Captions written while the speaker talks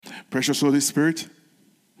Precious Holy Spirit,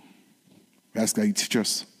 we ask that you teach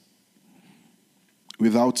us.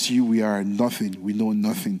 Without you, we are nothing. We know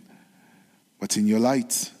nothing. But in your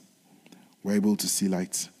light, we're able to see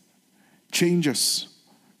light. Change us.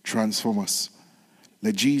 Transform us.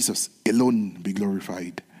 Let Jesus alone be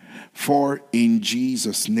glorified. For in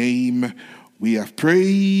Jesus' name we have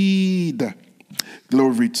prayed.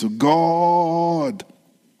 Glory to God.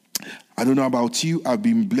 I don't know about you. I've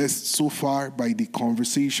been blessed so far by the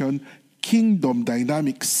conversation, Kingdom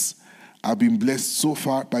Dynamics. I've been blessed so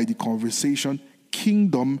far by the conversation,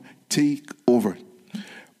 Kingdom Takeover.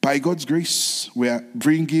 By God's grace, we are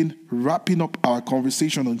wrapping up our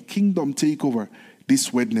conversation on Kingdom Takeover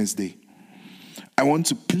this Wednesday. I want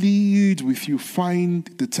to plead with you, find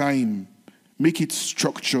the time. Make it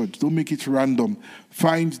structured. Don't make it random.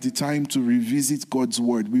 Find the time to revisit God's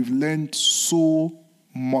word. We've learned so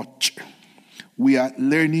much. We are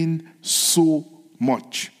learning so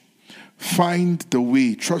much. Find the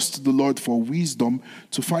way. Trust the Lord for wisdom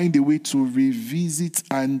to find a way to revisit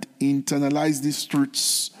and internalize these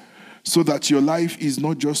truths so that your life is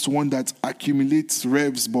not just one that accumulates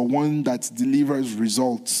revs, but one that delivers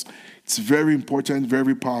results. It's very important,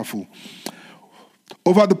 very powerful.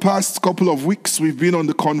 Over the past couple of weeks, we've been on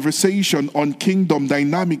the conversation on kingdom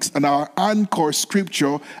dynamics, and our anchor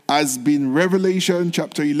scripture has been Revelation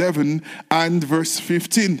chapter 11 and verse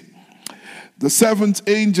 15. The seventh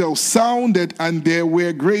angel sounded, and there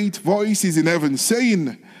were great voices in heaven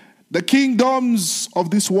saying, "The kingdoms of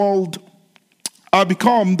this world are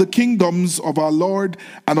become the kingdoms of our Lord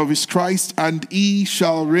and of his Christ, and he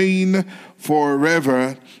shall reign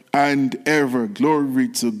forever and ever." Glory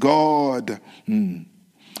to God.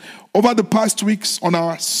 Over the past weeks on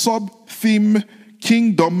our sub-theme,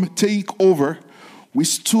 Kingdom Takeover, we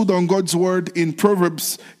stood on God's word in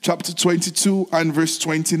Proverbs chapter 22 and verse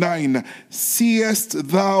 29. "Seest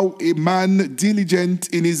thou a man diligent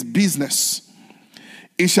in his business?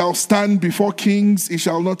 He shall stand before kings, he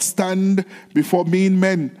shall not stand before mean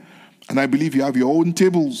men." And I believe you have your own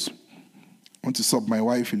tables. I want to sub my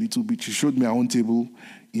wife a little bit. She showed me her own table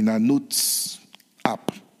in her notes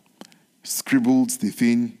app. Scribbled the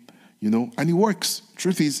thing, and it works.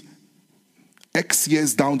 Truth is, X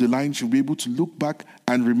years down the line, she'll be able to look back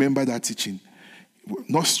and remember that teaching.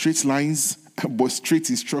 Not straight lines, but straight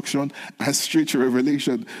instruction and straight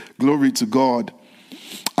revelation. Glory to God.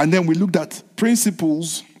 And then we looked at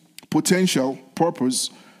principles, potential, purpose.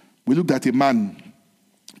 We looked at a man,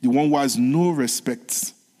 the one who has no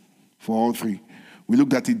respect for all three. We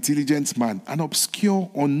looked at a diligent man, an obscure,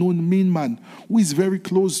 unknown mean man who is very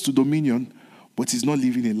close to dominion, but is not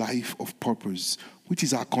living a life of purpose, which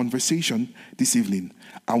is our conversation this evening.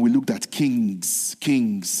 And we looked at kings,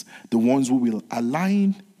 the ones who will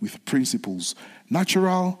align with principles,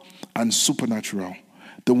 natural and supernatural,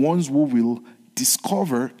 the ones who will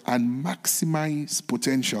discover and maximize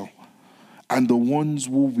potential, and the ones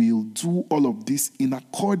who will do all of this in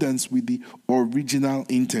accordance with the original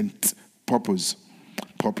intent, purpose.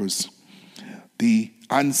 The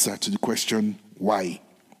answer to the question, why?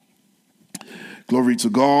 Glory to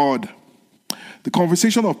God. The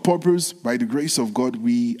conversation of purpose, by the grace of God,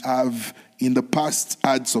 we have in the past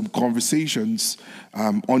had some conversations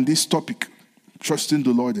on this topic, trusting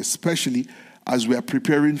the Lord, especially as we are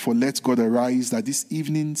preparing for Let God Arise, that this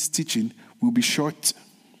evening's teaching will be short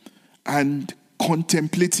and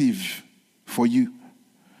contemplative for you.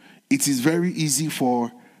 It is very easy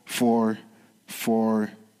for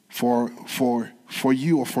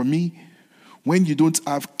you or for me when you don't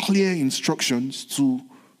have clear instructions to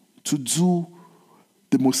do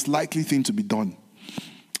the most likely thing to be done.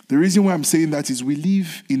 The reason why I'm saying that is we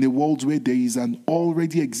live in a world where there is an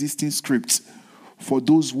already existing script for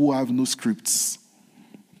those who have no scripts.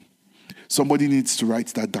 Somebody needs to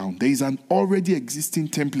write that down. There is an already existing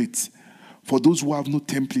template for those who have no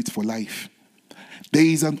template for life. There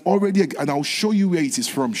is an already, and I'll show you where it is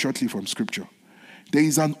from shortly from scripture. There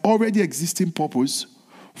is an already existing purpose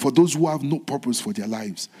for those who have no purpose for their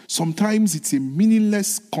lives. Sometimes it's a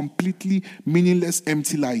completely meaningless,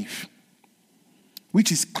 empty life,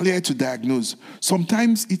 which is clear to diagnose.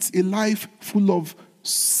 Sometimes it's a life full of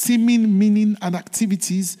seeming meaning and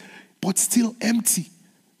activities, but still empty.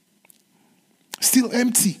 Still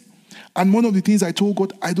empty. And one of the things I told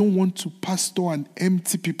God, I don't want to pastor an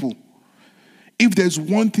empty people. If there's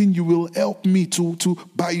one thing you will help me to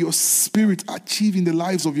by your spirit achieve in the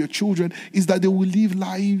lives of your children, is that they will live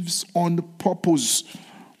lives on purpose.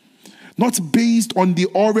 Not based on the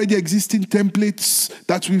already existing templates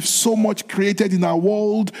that we've so much created in our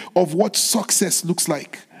world of what success looks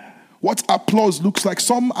like, what applause looks like.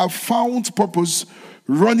 Some have found purpose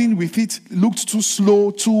running with it, looked too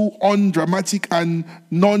slow, too undramatic and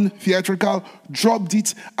non-theatrical, dropped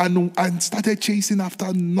it and started chasing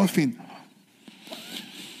after nothing.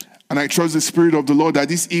 And I trust the Spirit of the Lord that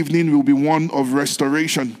this evening will be one of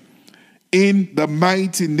restoration. In the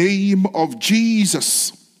mighty name of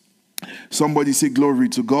Jesus. Somebody say glory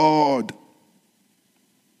to God.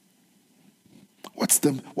 What's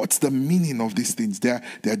the meaning of these things? There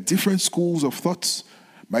are different schools of thoughts.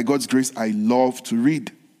 By God's grace, I love to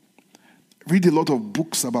read. Read a lot of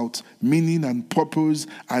books about meaning and purpose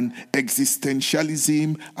and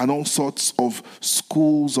existentialism and all sorts of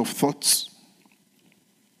schools of thoughts.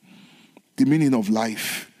 The meaning of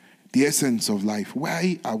life, the essence of life.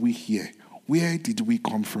 Why are we here? Where did we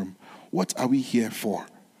come from? What are we here for?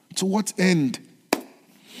 To what end?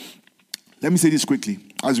 Let me say this quickly.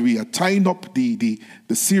 As we are tying up the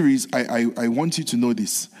series, I want you to know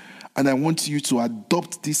this. And I want you to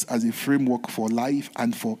adopt this as a framework for life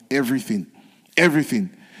and for everything. Everything.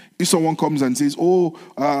 If someone comes and says,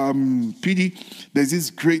 PD, there's this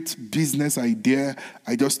great business idea.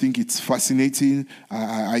 I just think it's fascinating.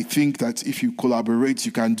 I think that if you collaborate,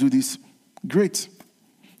 you can do this. Great.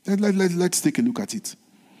 Let's take a look at it.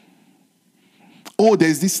 Oh,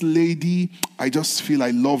 there's this lady. I just feel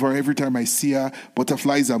I love her every time I see her.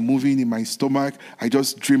 Butterflies are moving in my stomach. I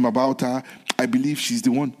just dream about her. I believe she's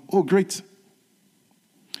the one. Oh, great.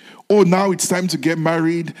 Oh, now it's time to get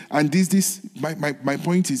married. And my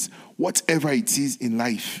point is, whatever it is in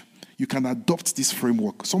life, you can adopt this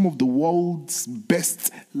framework. Some of the world's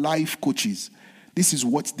best life coaches, this is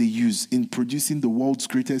what they use in producing the world's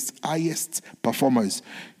greatest, highest performers.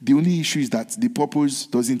 The only issue is that the purpose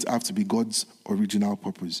doesn't have to be God's original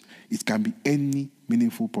purpose. It can be any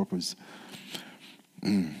meaningful purpose.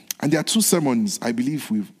 And there are two sermons I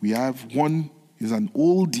believe we have. One is an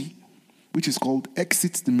oldie, which is called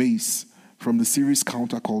Exit the Maze, from the series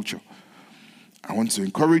Counterculture. I want to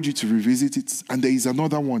encourage you to revisit it. And there is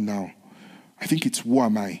another one now. I think it's Who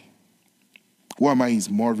Am I? Who Am I is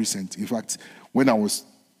more recent. In fact, when I was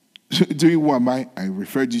doing Who Am I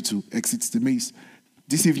referred you to Exit the Maze.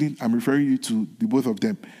 This evening, I'm referring you to the both of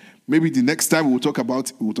them. Maybe the next time we'll talk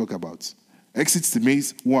about Exit the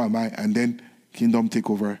Maze, Who Am I, and then Kingdom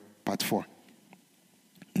Takeover Part 4.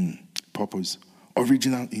 Purpose.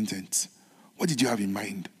 Original intent. What did you have in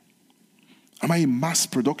mind? Am I in mass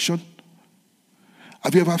production?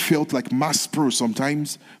 Have you ever felt like mass pro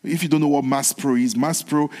sometimes? If you don't know what mass pro is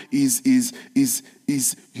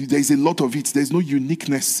there's a lot of it. There's no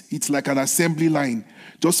uniqueness. It's like an assembly line.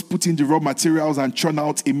 Just put in the raw materials and churn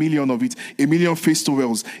out 1 million of it. 1 million face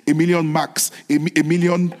towels, 1 million marks, a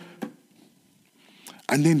million.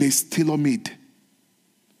 And then there's tailor-made.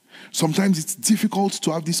 Sometimes it's difficult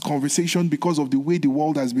to have this conversation because of the way the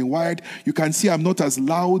world has been wired. You can see I'm not as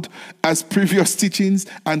loud as previous teachings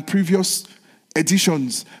and previous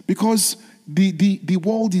editions because the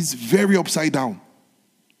world is very upside down.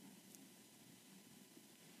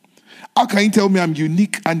 How can you tell me I'm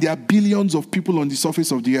unique and there are billions of people on the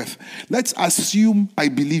surface of the earth? Let's assume I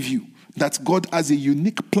believe you, that God has a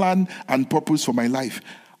unique plan and purpose for my life.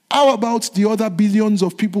 How about the other billions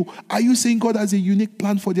of people? Are you saying God has a unique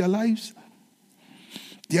plan for their lives?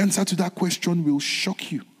 The answer to that question will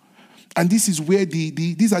shock you. And this is where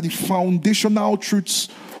these are the foundational truths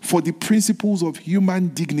for the principles of human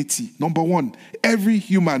dignity. Number one, every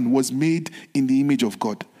human was made in the image of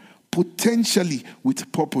God, potentially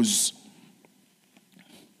with purpose.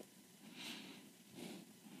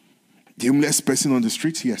 The homeless person on the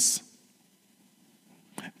street, yes.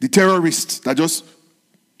 The terrorist that just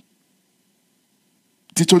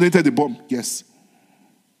detonated the bomb, yes.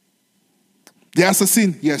 The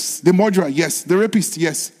assassin, yes. The murderer, yes. The rapist,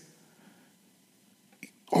 yes.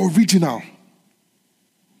 Original.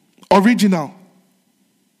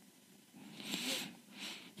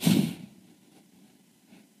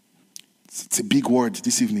 It's a big word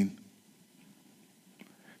this evening.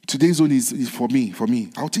 Today's zone is for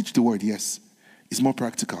me. I'll teach the word, yes. It's more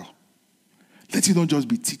practical. Let it not just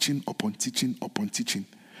be teaching upon teaching upon teaching.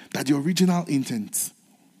 That the original intent,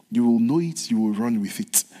 you will know it, you will run with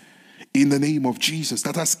it. In the name of Jesus,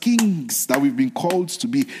 that as kings that we've been called to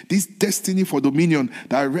be, this destiny for dominion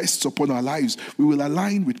that rests upon our lives, we will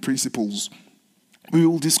align with principles. We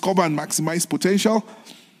will discover and maximize potential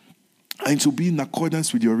and to be in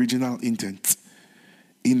accordance with the original intent.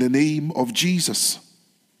 In the name of Jesus.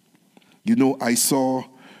 You know, I saw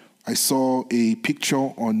a picture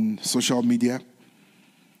on social media.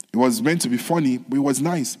 It was meant to be funny, but it was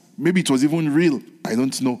nice. Maybe it was even real. I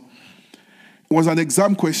don't know. It was an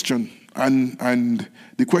exam question, and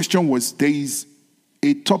the question was, there is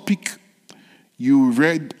a topic you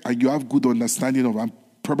read and you have good understanding of, and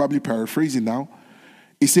probably paraphrasing now.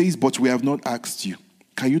 It says, but we have not asked you.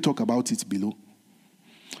 Can you talk about it below?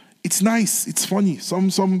 It's nice. It's funny. I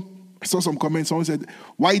saw some comments. Someone said,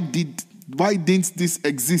 why didn't this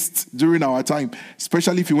exist during our time?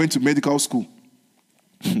 Especially if you went to medical school,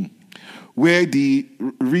 where the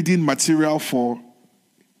reading material for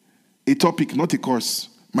a topic, not a course,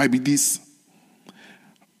 might be this.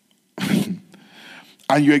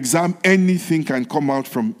 And your exam, anything can come out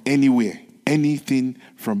from anywhere. Anything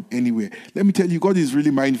from anywhere. Let me tell you, God is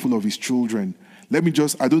really mindful of his children. I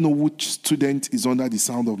don't know which student is under the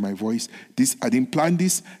sound of my voice. I didn't plan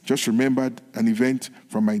this, just remembered an event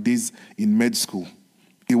from my days in med school.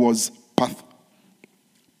 It was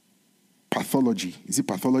pathology. Is it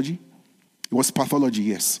pathology? It was pathology,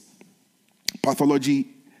 yes. Pathology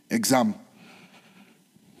exam.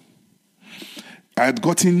 I had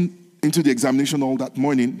gotten into the examination all that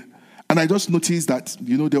morning, and I just noticed that,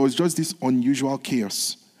 there was just this unusual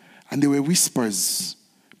chaos. And there were whispers.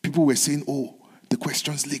 People were saying, oh, the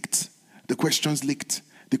questions leaked. The questions leaked.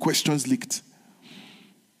 The questions leaked.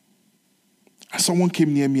 And someone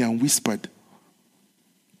came near me and whispered,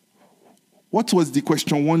 what was the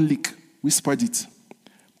question 1 leak? Whispered it.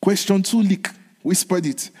 Question 2 leak. Whispered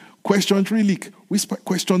it. Question 3 leak. Whispered.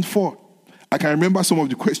 Question 4. I can remember some of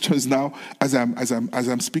the questions now as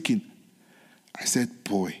I'm speaking. I said,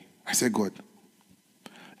 God,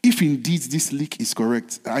 if indeed this leak is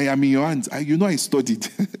correct, I am in your hands. I studied.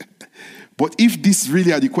 But if these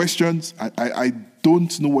really are the questions, I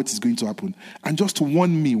don't know what is going to happen. And just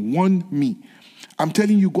warn me. I'm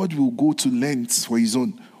telling you, God will go to lengths for his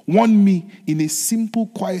own. Warn me in a simple,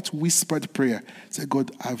 quiet, whispered prayer. Say,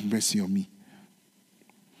 God, have mercy on me.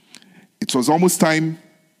 It was almost time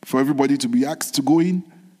for everybody to be asked to go in.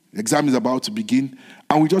 The exam is about to begin.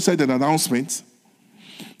 And we just had an announcement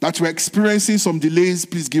that we're experiencing some delays.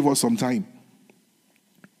 Please give us some time.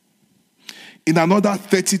 In another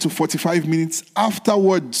 30 to 45 minutes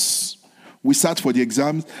afterwards, we sat for the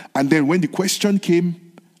exams. And then when the question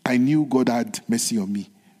came, I knew God had mercy on me.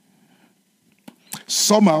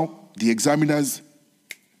 Somehow, the examiners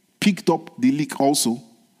picked up the leak also,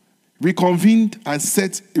 reconvened and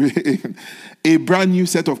set a brand new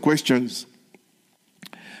set of questions.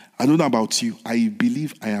 I don't know about you. I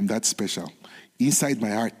believe I am that special. Inside my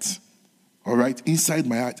heart. All right? Inside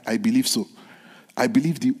my heart, I believe so. I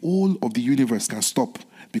believe the whole of the universe can stop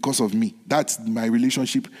because of me. That's my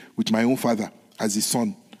relationship with my own father as his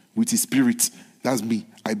son, with his spirit. That's me.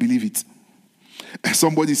 I believe it.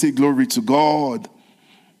 Somebody say glory to God.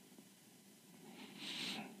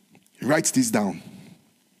 Write this down.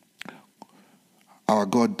 Our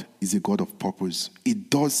God is a God of purpose. He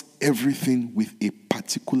does everything with a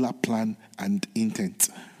particular plan and intent.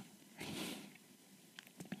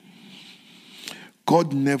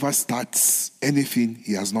 God never starts anything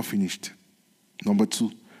he has not finished. Number 2,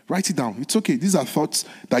 write it down. It's okay. These are thoughts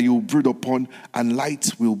that you will brood upon and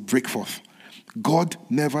light will break forth. God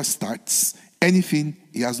never starts anything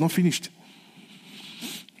he has not finished.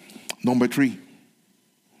 Number 3,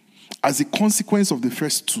 as a consequence of the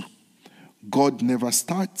first 2, God never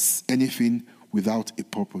starts anything without a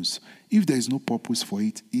purpose. If there is no purpose for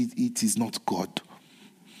it, it is not God.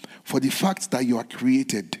 For the fact that you are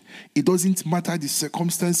created, it doesn't matter the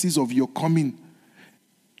circumstances of your coming.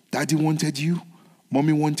 Daddy wanted you,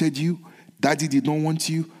 mommy wanted you, daddy did not want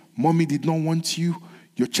you, mommy did not want you.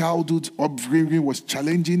 Your childhood upbringing was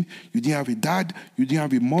challenging. You didn't have a dad. You didn't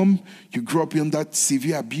have a mom. You grew up in that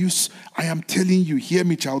severe abuse. I am telling you, hear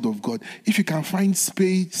me, child of God. If you can find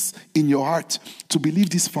space in your heart to believe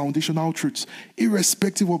these foundational truths,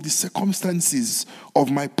 irrespective of the circumstances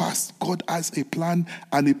of my past, God has a plan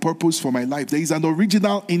and a purpose for my life. There is an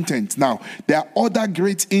original intent. Now, there are other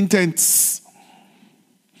great intents,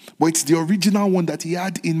 but it's the original one that he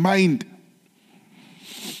had in mind.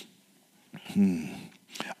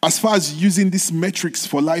 As far as using these metrics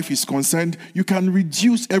for life is concerned, you can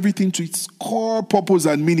reduce everything to its core purpose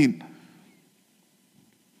and meaning.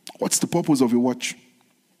 What's the purpose of a watch?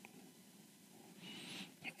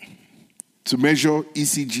 To measure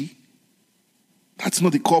ECG? That's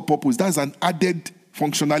not the core purpose. That's an added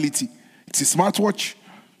functionality. It's a smartwatch.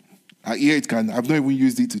 Here it can. I've not even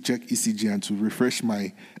used it to check ECG and to refresh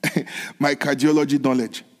my cardiology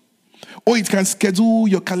knowledge. Oh, it can schedule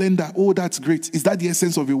your calendar. Oh, that's great. Is that the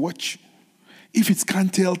essence of a watch? If it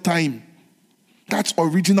can't tell time, that's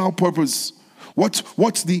original purpose.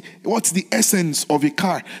 What's the essence of a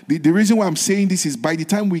car? The reason why I'm saying this is by the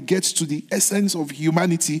time we get to the essence of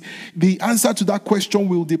humanity, the answer to that question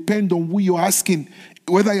will depend on who you're asking.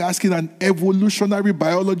 Whether you're asking an evolutionary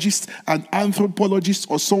biologist, an anthropologist,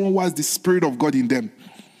 or someone who has the Spirit of God in them.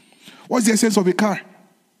 What's the essence of a car?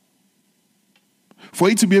 For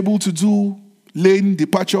it to be able to do lane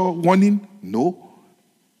departure warning? No.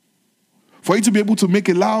 For it to be able to make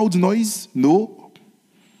a loud noise? No.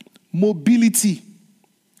 Mobility,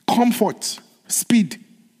 comfort, speed.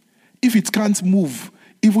 If it can't move,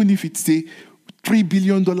 even if it's a $3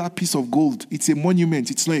 billion piece of gold, it's a monument,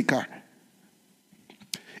 it's not a car.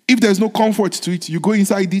 If there's no comfort to it, you go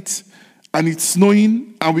inside it and it's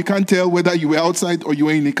snowing and we can't tell whether you were outside or you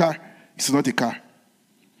were in a car, it's not a car.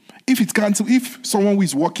 If someone who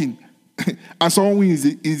is walking and someone who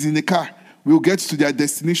is in a car will get to their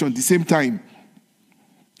destination at the same time,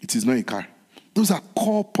 it is not a car. Those are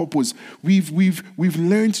core purpose. We've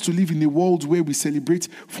learned to live in a world where we celebrate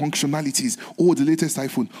functionalities. Oh, the latest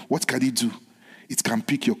iPhone, what can it do? It can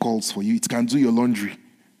pick your calls for you. It can do your laundry.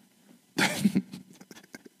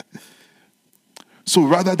 So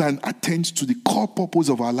rather than attend to the core purpose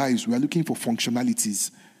of our lives, we are looking for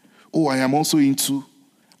functionalities. Oh, I also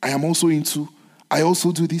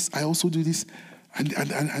do this. And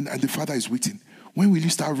the Father is waiting. When will you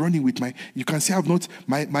start running with you can see I've not,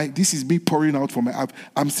 this is me pouring out for my app.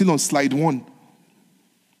 I'm still on slide 1.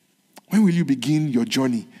 When will you begin your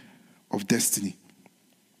journey of destiny?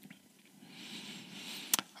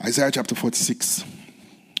 Isaiah chapter 46.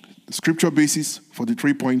 The scripture basis for the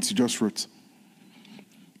 3 points you just wrote.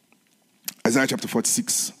 Isaiah chapter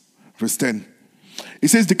 46, verse 10. It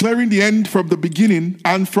says, declaring the end from the beginning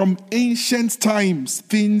and from ancient times,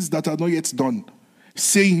 things that are not yet done,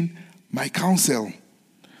 saying, my counsel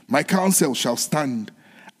shall stand,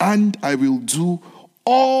 and I will do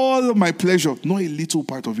all my pleasure, not a little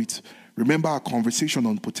part of it. Remember our conversation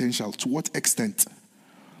on potential. To what extent?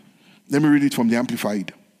 Let me read it from the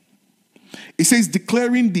Amplified. It says,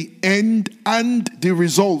 declaring the end and the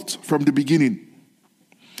result from the beginning,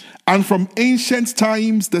 and from ancient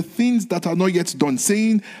times the things that are not yet done,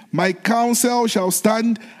 saying, my counsel shall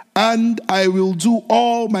stand, and I will do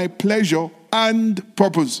all my pleasure and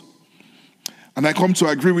purpose. And I come to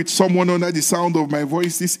agree with someone under the sound of my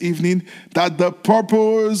voice this evening that the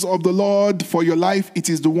purpose of the Lord for your life, it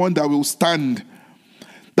is the one that will stand.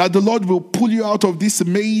 That the Lord will pull you out of this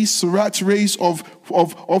rat race of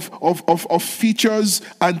features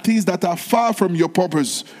and things that are far from your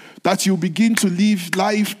purpose. That you begin to live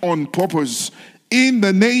life on purpose. In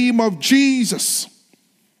the name of Jesus.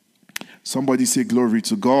 Somebody say glory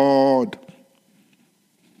to God.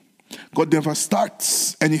 God never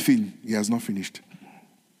starts anything he has not finished.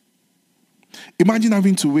 Imagine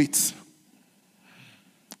having to wait.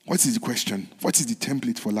 What is the question? What is the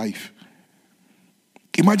template for life?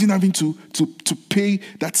 Imagine having to pay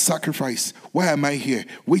that sacrifice. Why am I here?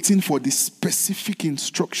 Waiting for the specific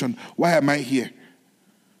instruction. Why am I here?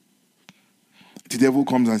 The devil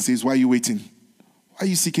comes and says, why are you waiting? Why are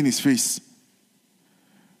you seeking his face?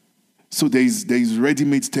 So there is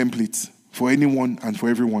ready-made templates for anyone and for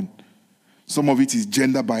everyone. Some of it is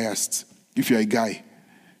gender biased. If you're a guy,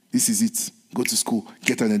 this is it. Go to school,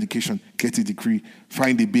 get an education, get a degree,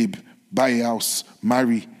 find a babe, buy a house,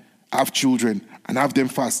 marry, have children, and have them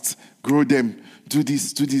fast, grow them, do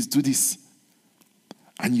this.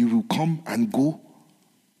 And you will come and go,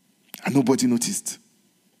 and nobody noticed.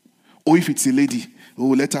 Or if it's a lady,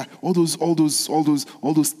 let her, all those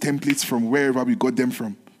templates from wherever we got them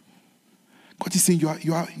from. God is saying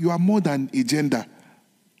you are more than a gender.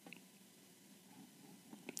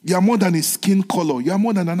 You are more than a skin color. You are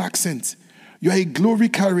more than an accent. You are a glory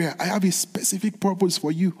carrier. I have a specific purpose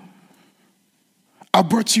for you. I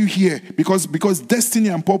brought you here because destiny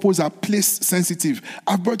and purpose are place sensitive.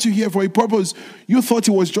 I brought you here for a purpose. You thought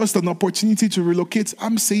it was just an opportunity to relocate.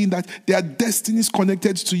 I'm saying that there are destinies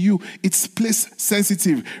connected to you. It's place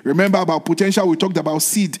sensitive. Remember about potential, we talked about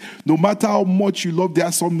seed. No matter how much you love, there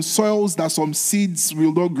are some soils that some seeds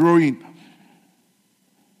will not grow in.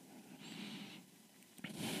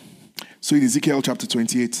 So in Ezekiel chapter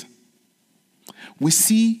 28, we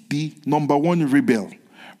see the number one rebel.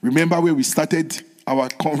 Remember where we started our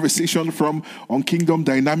conversation from on kingdom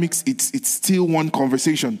dynamics? It's still one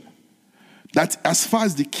conversation. That as far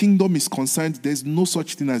as the kingdom is concerned, there's no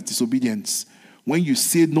such thing as disobedience. When you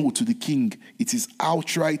say no to the king, it is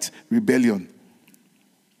outright rebellion.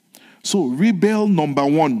 So rebel number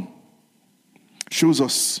one shows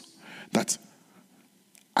us that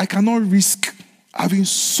I cannot risk having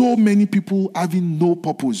so many people having no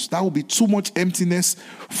purpose. That will be too much emptiness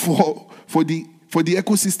for the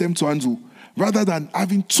ecosystem to handle. Rather than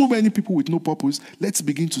having too many people with no purpose, let's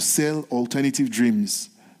begin to sell alternative dreams,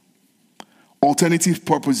 alternative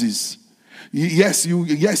purposes. Yes,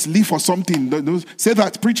 live for something. Say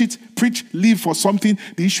that, preach it, live for something.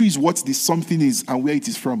 The issue is what this something is and where it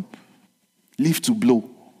is from. Live to blow.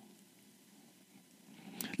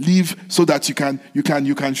 Live so that you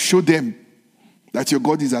can show them that your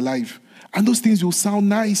God is alive. And those things will sound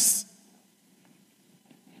nice.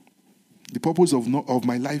 The purpose of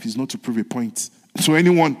my life is not to prove a point to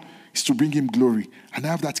anyone. It's to bring him glory. And I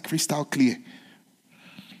have that crystal clear.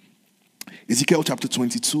 Ezekiel chapter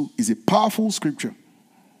 22 is a powerful scripture.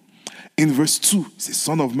 In verse 2, it says,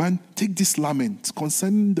 Son of man, take this lament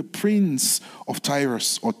concerning the prince of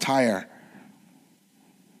Tyrus or Tyre.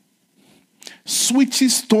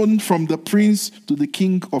 Switches tone from the prince to the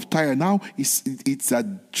king of Tyre. Now it's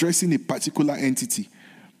addressing a particular entity.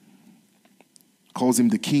 Calls him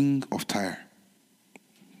the king of Tyre.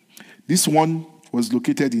 This one was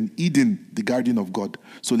located in Eden, the garden of God.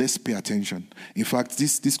 So let's pay attention. In fact,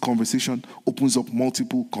 this conversation opens up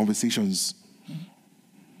multiple conversations.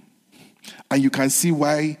 And you can see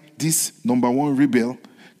why this number one rebel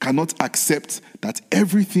cannot accept that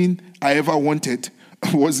everything I ever wanted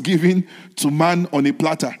was given to man on a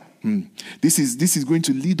platter. This is going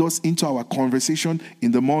to lead us into our conversation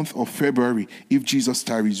in the month of February. If Jesus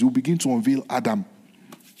tarries, we'll begin to unveil Adam.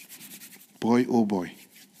 Boy, oh boy.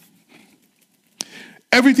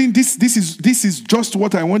 Everything, this is just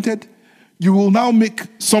what I wanted. You will now make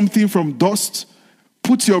something from dust,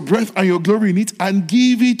 put your breath and your glory in it, and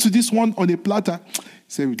give it to this one on a platter.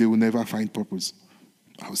 Say they will never find purpose.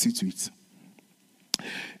 I'll see to it.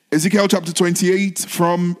 Ezekiel chapter 28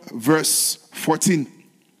 from verse 14.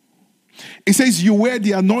 It says, you were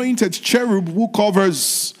the anointed cherub who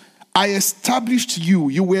covers. I established you.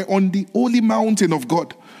 You were on the holy mountain of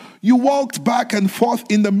God. You walked back and forth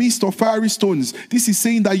in the midst of fiery stones. This is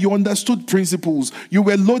saying that you understood principles. You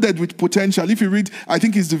were loaded with potential. If you read, I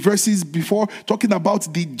think it's the verses before, talking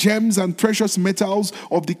about the gems and precious metals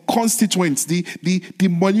of the constituents. The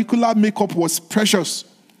molecular makeup was precious.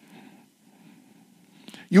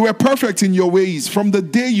 You were perfect in your ways from the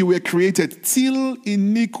day you were created till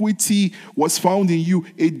iniquity was found in you,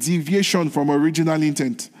 a deviation from original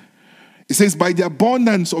intent. It says, by the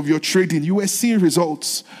abundance of your trading, you were seeing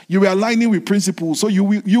results. You were aligning with principles, so you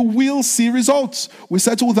will see results. We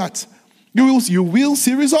settle that. You will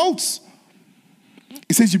see results.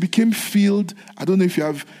 It says you became filled. I don't know if you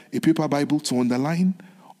have a paper Bible to underline,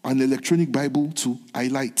 an electronic Bible to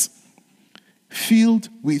highlight. Filled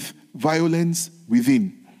with violence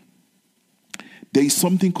within. There is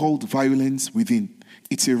something called violence within.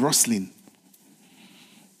 It's a rustling.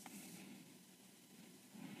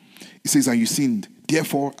 It says, and you sinned.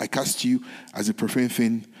 Therefore, I cast you as a profane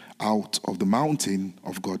thing out of the mountain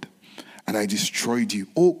of God. And I destroyed you,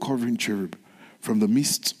 O covering cherub, from the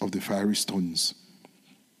midst of the fiery stones.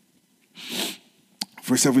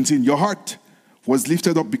 Verse 17, your heart was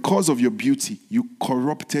lifted up because of your beauty. You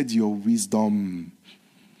corrupted your wisdom.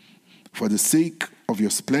 For the sake of your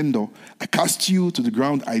splendor, I cast you to the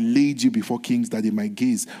ground. I laid you before kings that they might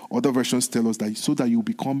gaze. Other versions tell us that so that you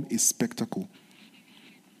become a spectacle.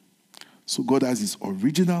 So God has his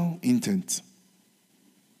original intent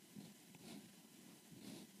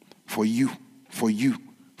for you, for you,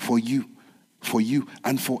 for you, for you,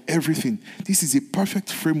 and for everything. This is a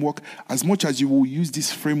perfect framework. As much as you will use this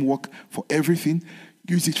framework for everything,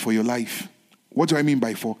 use it for your life. What do I mean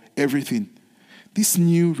by for everything? This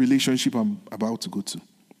new relationship I'm about to go to,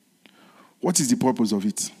 what is the purpose of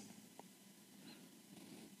it?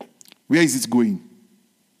 Where is it going?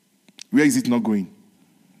 Where is it not going?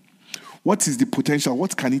 What is the potential?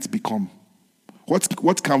 What can it become?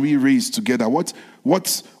 What can we raise together? What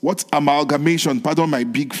amalgamation, pardon my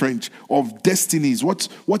big French, of destinies?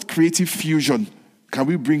 What creative fusion can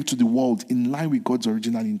we bring to the world in line with God's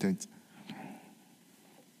original intent?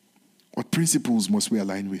 What principles must we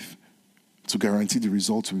align with to guarantee the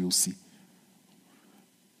results we will see?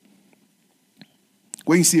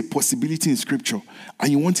 When you see a possibility in Scripture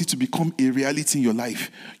and you want it to become a reality in your life,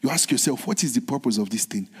 you ask yourself, what is the purpose of this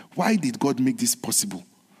thing? Why did God make this possible?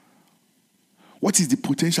 What is the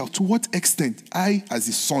potential? To what extent I, as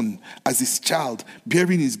his son, as his child,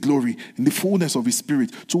 bearing his glory in the fullness of his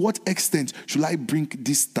spirit, to what extent should I bring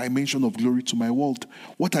this dimension of glory to my world?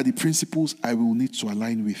 What are the principles I will need to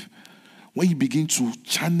align with? When you begin to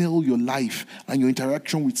channel your life and your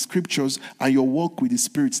interaction with scriptures and your walk with the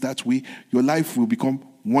Spirit that way, your life will become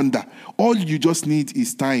wonder. All you just need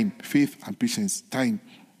is time, faith, and patience. Time.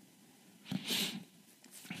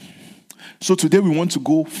 So today we want to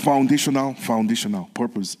go foundational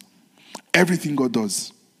purpose. Everything God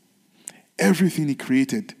does, everything he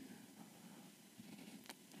created.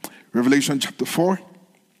 Revelation chapter 4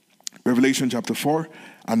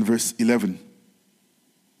 and verse 11.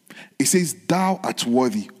 It says, thou art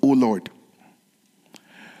worthy, O Lord,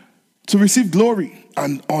 to receive glory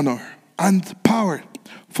and honor and power.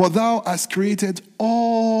 For thou hast created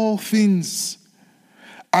all things,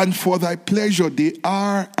 and for thy pleasure they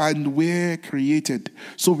are and were created.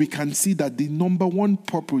 So we can see that the number one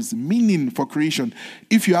purpose, meaning for creation,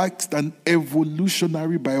 if you ask an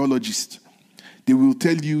evolutionary biologist, they will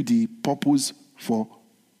tell you the purpose for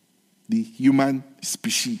the human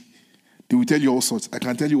species. They will tell you all sorts. I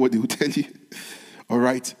can't tell you what they will tell you. All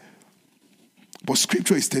right? But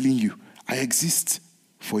Scripture is telling you, I exist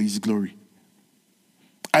for His glory.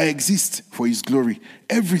 I exist for His glory.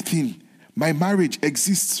 Everything, my marriage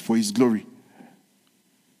exists for His glory.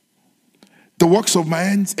 The works of my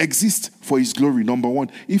hands exist for His glory, number one.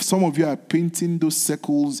 If some of you are painting those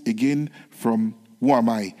circles again from Who Am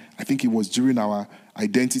I? I think it was during our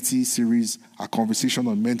identity series, our conversation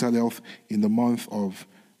on mental health in the month of,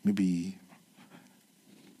 maybe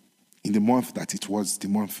in the month that it was the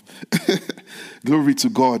month. Glory to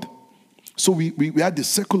God. So we had the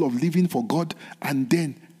circle of living for God, and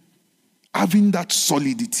then having that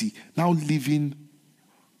solidity, now living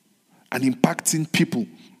and impacting people.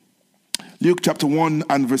 Luke chapter 1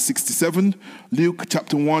 and verse 67. Luke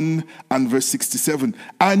chapter 1 and verse 67.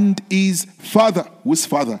 And his father, whose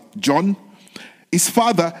father? John. His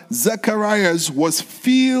father, Zacharias, was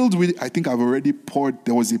filled with, I think I've already poured,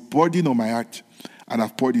 there was a burden on my heart, and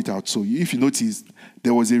I've poured it out. So if you notice,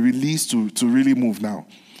 there was a release to really move now.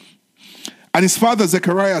 And his father,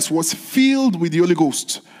 Zacharias, was filled with the Holy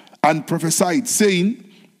Ghost and prophesied, saying,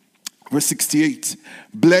 verse 68,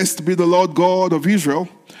 Blessed be the Lord God of Israel,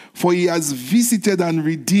 for He has visited and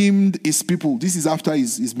redeemed His people. This is after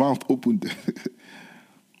his mouth opened.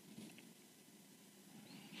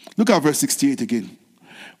 Look at verse 68 again.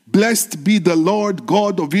 Blessed be the Lord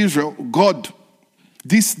God of Israel. God.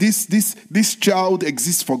 This child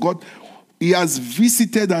exists for God. He has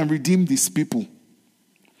visited and redeemed His people.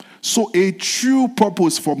 So a true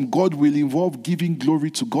purpose from God will involve giving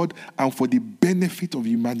glory to God and for the benefit of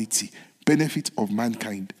humanity, benefit of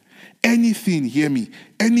mankind. Anything, hear me,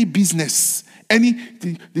 any business,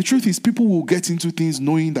 the truth is people will get into things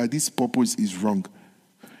knowing that this purpose is wrong.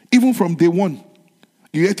 Even from day one,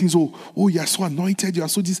 you hear things, oh, you are so anointed, you are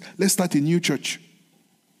so this, let's start a new church.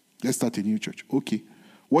 Let's start a new church. Okay.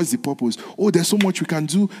 What's the purpose? Oh, there's so much we can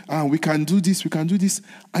do. We can do this, we can do this.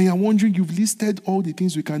 And you're wondering, you've listed all the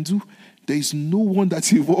things we can do. There is no one that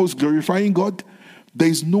involves glorifying God. There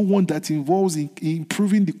is no one that involves in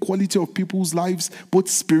improving the quality of people's lives, both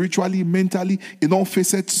spiritually, mentally, in all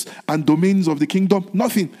facets and domains of the kingdom.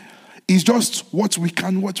 Nothing. It's just what we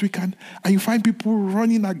can. And you find people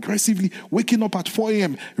running aggressively, waking up at 4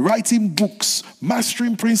 a.m., writing books,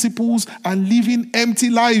 mastering principles, and living empty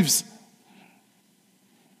lives.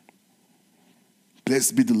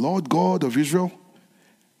 Blessed be the Lord God of Israel,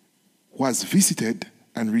 who has visited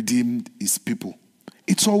and redeemed His people.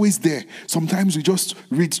 It's always there. Sometimes we just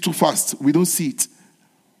read too fast. We don't see it.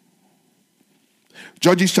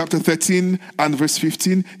 Judges chapter 13 and verse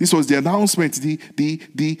 15. This was the announcement,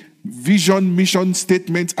 the vision, mission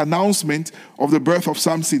statement, announcement of the birth of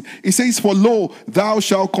Samson. It says, For lo, thou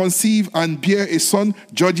shalt conceive and bear a son.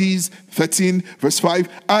 Judges 13 verse 5.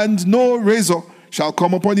 And no razor shall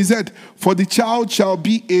come upon his head, for the child shall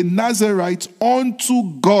be a Nazarite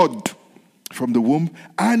unto God from the womb,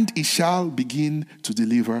 and he shall begin to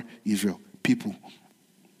deliver Israel. People.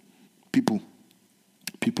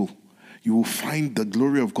 You will find the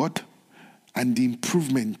glory of God and the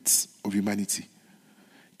improvement of humanity.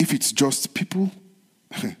 If it's just people,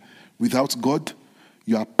 without God,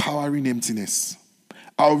 you are powering emptiness.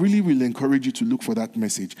 I really will encourage you to look for that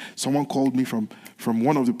message. Someone called me from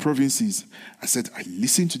one of the provinces. I said, I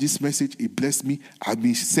listened to this message. It blessed me. I've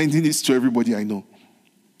been sending this to everybody I know.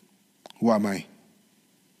 Who am I?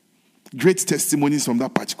 Great testimonies from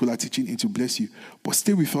that particular teaching and to bless you. But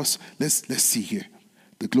stay with us. Let's see here.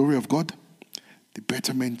 The glory of God, the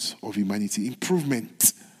betterment of humanity,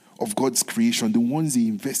 improvement of God's creation, the ones He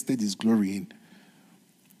invested His glory in.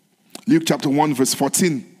 Luke chapter 1 verse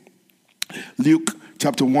 14. Luke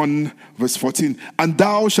chapter 1 verse 14. And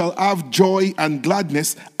thou shalt have joy and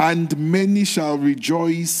gladness, and many shall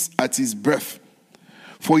rejoice at His birth.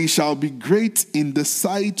 For he shall be great in the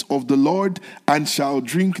sight of the Lord, and shall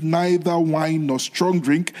drink neither wine nor strong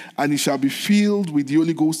drink, and he shall be filled with the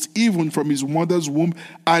Holy Ghost even from his mother's womb,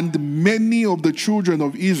 and many of the children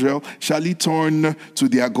of Israel shall he turn to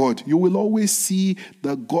their God. You will always see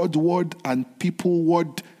the God word and people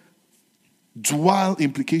word dual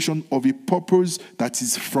implication of a purpose that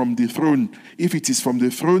is from the throne. If it is from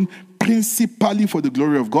the throne, principally for the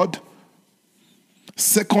glory of God,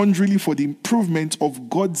 secondarily for the improvement of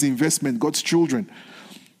God's investment, God's children.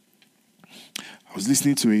 I was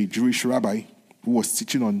listening to a Jewish rabbi who was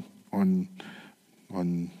teaching on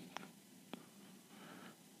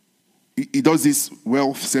he does these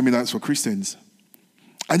wealth seminars for Christians.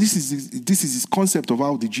 And this is his concept of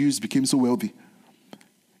how the Jews became so wealthy.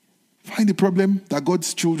 Find the problem that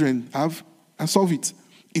God's children have and solve it.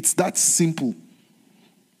 It's that simple.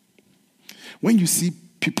 When you see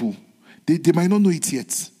people, they might not know it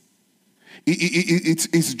yet.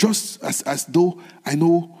 It's just as though I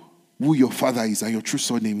know who your father is and your true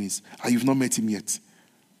surname is, and you've not met him yet.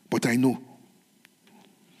 But I know.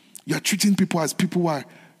 You are treating people as people who are,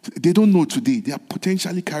 they don't know today. They are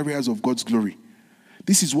potentially carriers of God's glory.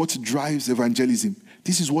 This is what drives evangelism.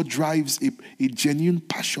 This is what drives a genuine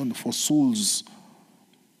passion for souls.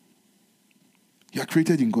 You are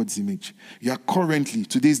created in God's image. You are currently,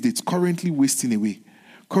 today's date, currently wasting away.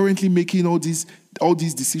 Currently making all these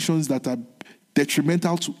decisions that are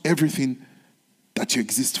detrimental to everything that you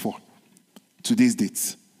exist for. Today's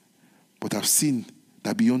date. But I've seen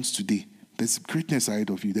that beyond today, there's greatness ahead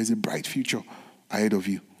of you. There's a bright future ahead of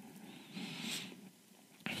you.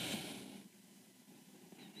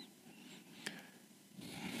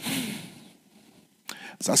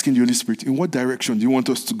 I was asking the Holy Spirit, in what direction do you want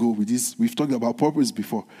us to go with this? We've talked about purpose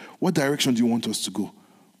before. What direction do you want us to go?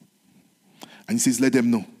 And he says, let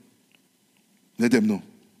them know. Let them know.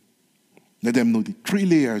 Let them know the three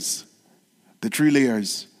layers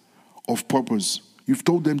of purpose. You've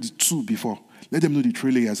told them the two before. Let them know the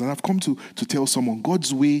three layers. And I've come to tell someone,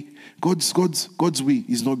 God's way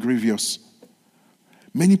is not grievous.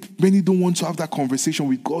 Many don't want to have that conversation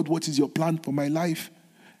with God. What is your plan for my life?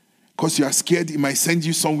 Because you are scared he might send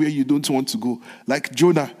you somewhere you don't want to go. Like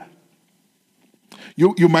Jonah.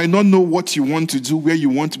 You might not know what you want to do, where you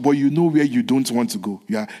want, but you know where you don't want to go.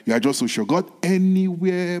 You are just so sure. God,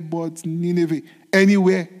 anywhere but Nineveh.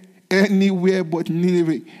 Anywhere but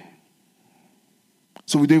Nineveh.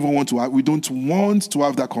 So we don't want to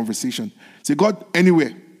have that conversation. Say, God,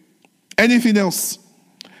 anywhere. Anything else.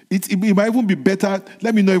 It might even be better.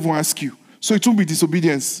 Let me not even ask you. So it won't be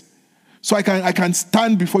disobedience. So I can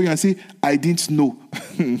stand before you and say, I didn't know.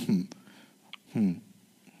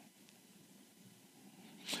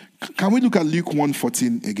 Can we look at Luke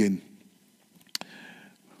 1:14 again?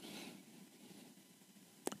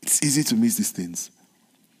 It's easy to miss these things.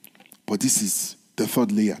 But this is the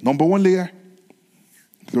third layer. Number one layer,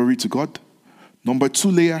 glory to God. Number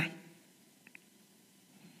two layer,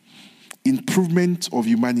 improvement of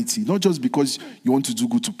humanity. Not just because you want to do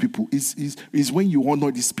good to people. It's when you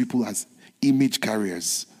honor these people as image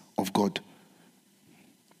carriers of God.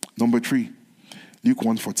 Number three, Luke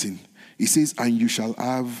 1:14. It says, and you shall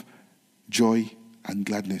have joy and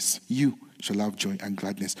gladness. You shall have joy and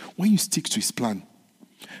gladness. When you stick to his plan,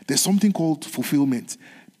 there's something called fulfillment.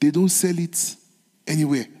 They don't sell it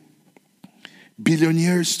anywhere.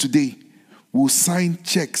 Billionaires today will sign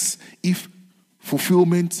checks if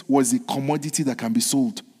fulfillment was a commodity that can be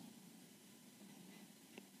sold.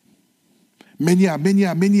 Many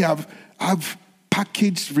have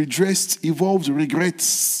packaged, redressed, evolved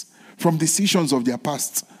regrets from decisions of their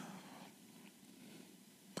past.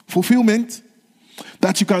 Fulfillment,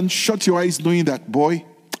 that you can shut your eyes knowing that, boy,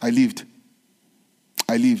 I lived.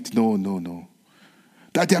 No.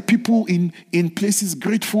 That there are people in places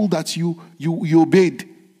grateful that you obeyed.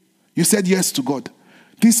 You said yes to God.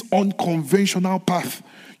 This unconventional path,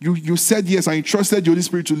 you said yes and you trusted the Holy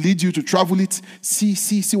Spirit to lead you to travel it. See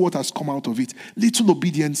what has come out of it. Little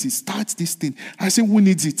obedience starts this thing. I say, who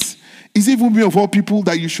needs it? Is it even me of all people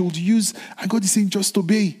that you should use? And God is saying, just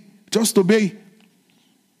obey. Just obey.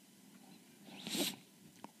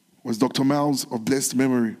 Was Dr. Miles of blessed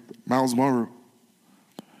memory, Miles Monroe.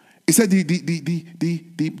 He said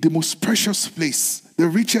the most precious place, the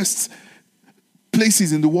richest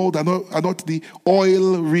places in the world are not the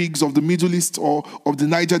oil rigs of the Middle East or of the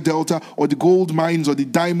Niger Delta or the gold mines or the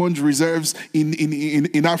diamond reserves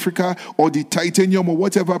in Africa or the titanium or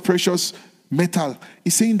whatever precious metal.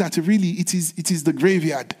 He's saying that really it is the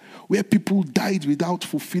graveyard where people died without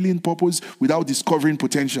fulfilling purpose, without discovering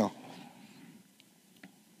potential.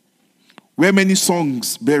 Where many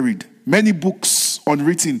songs buried, many books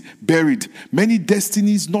unwritten buried, many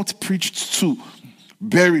destinies not preached to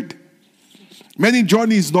buried, many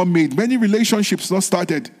journeys not made, many relationships not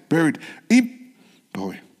started buried. He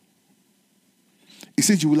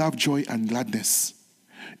says you will have joy and gladness.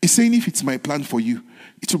 He's saying if it's my plan for you,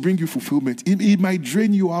 it will bring you fulfillment. It might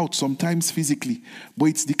drain you out sometimes physically, but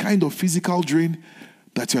it's the kind of physical drain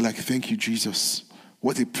that you're like, thank you, Jesus.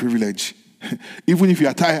 What a privilege. Even if you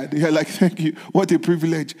are tired, you're like, thank you. What a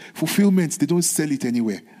privilege. Fulfillment, they don't sell it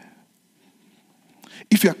anywhere.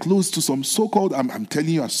 If you're close to some so-called, I'm telling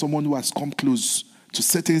you as someone who has come close to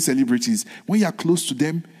certain celebrities, when you're close to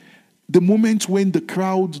them, The moment when the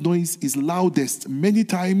crowd noise is loudest, many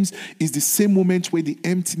times is the same moment where the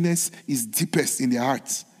emptiness is deepest in their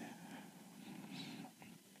hearts.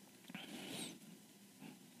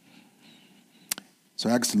 So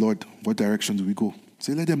I asked the Lord, what direction do we go?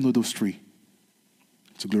 Say, let them know those three.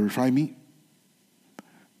 To glorify me,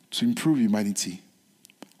 to improve humanity,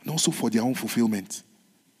 and also for their own fulfillment.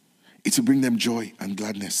 It's to bring them joy and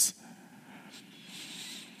gladness.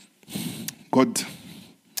 God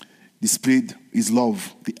displayed his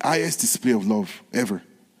love. The highest display of love ever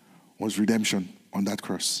was redemption on that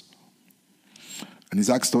cross. And he's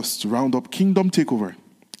asked us to round up Kingdom Takeover,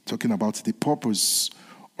 talking about the purpose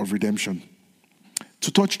of redemption.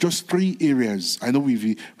 To touch just 3 areas. I know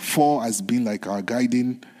 4 has been like our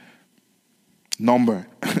guiding number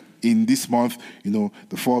in this month.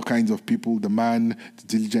 The 4 kinds of people: the man, the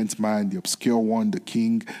diligent man, the obscure one, the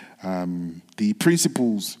king, the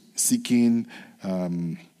principles: seeking,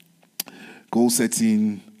 goal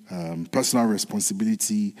setting, personal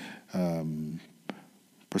responsibility,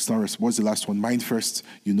 what's the last one? Mind first,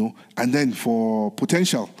 And then for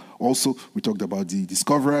potential, also, we talked about the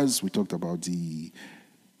discoverers, we talked about the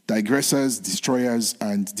digressors, destroyers,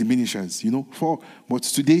 and diminishers. 4. But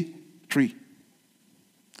today, 3.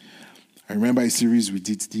 I remember a series we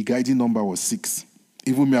did. The guiding number was 6.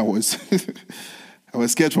 Even me, I was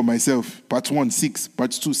scared for myself. Part 1, 6.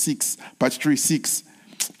 Part 2, 6. Part 3, 6.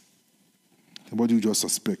 Nobody will just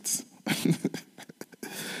suspect.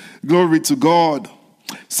 Glory to God.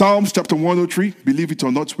 Psalms chapter 103, believe it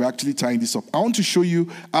or not, we're actually tying this up. I want to show you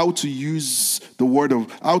how to use the word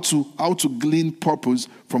of, how to glean purpose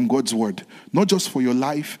from God's word. Not just for your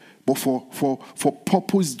life, but for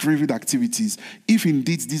purpose-driven activities. If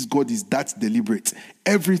indeed this God is that deliberate,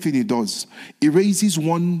 everything he does, he raises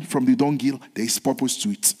one from the dunghill, there is purpose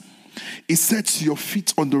to it. He sets your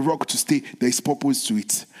feet on the rock to stay, there is purpose to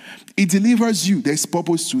it. He delivers you, there is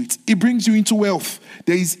purpose to it. He brings you into wealth,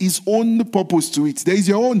 there is his own purpose to it. There is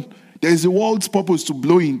your own. There is the world's purpose to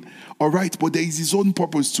blow in, all right, but there is his own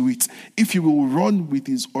purpose to it. If you will run with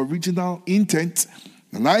his original intent,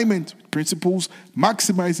 alignment, principles,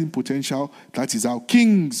 maximizing potential, that is how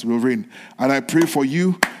kings will reign. And I pray for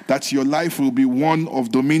you that your life will be one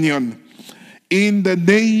of dominion. In the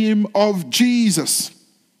name of Jesus.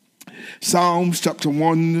 Psalms chapter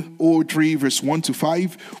 103, verse 1 to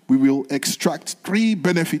 5, we will extract 3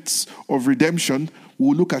 benefits of redemption.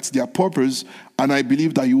 We'll look at their purpose, and I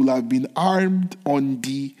believe that you will have been armed on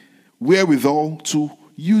the wherewithal to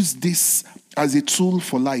use this as a tool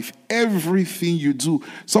for life. Everything you do,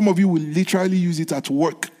 some of you will literally use it at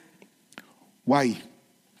work. Why?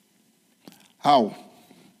 How?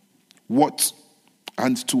 What?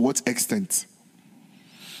 And to what extent?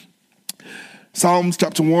 Psalms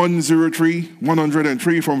chapter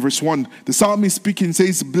 103 from verse 1. The psalmist speaking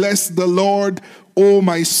says, "Bless the Lord, O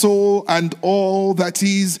my soul, and all that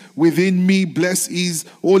is within me. Bless his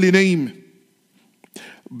holy name.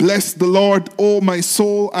 Bless the Lord, O my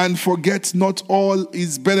soul, and forget not all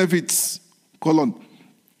his benefits.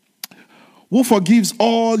 Who forgives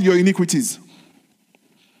all your iniquities?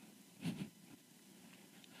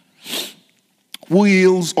 Who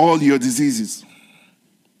heals all your diseases?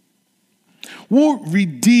 Who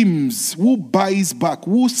redeems, who buys back,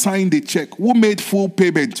 who signed a check, who made full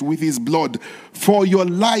payment with his blood for your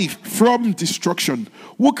life from destruction,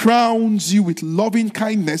 who crowns you with loving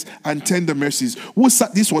kindness and tender mercies."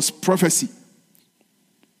 This was prophecy.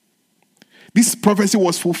 This prophecy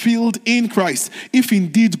was fulfilled in Christ. If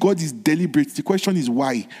indeed God is deliberate, the question is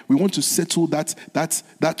why. We want to settle that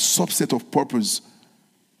subset of purpose.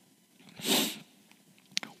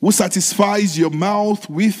 Who satisfies your mouth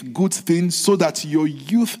with good things so that your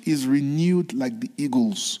youth is renewed like the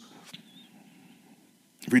eagles.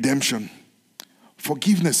 Redemption,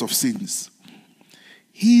 forgiveness of sins,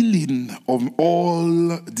 healing of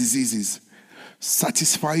all diseases,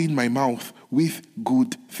 satisfying my mouth with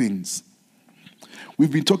good things.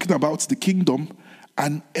 We've been talking about the kingdom,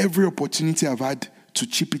 and every opportunity I've had to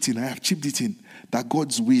chip it in, I have chipped it in, that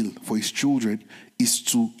God's will for his children is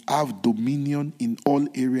to have dominion in all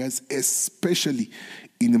areas, especially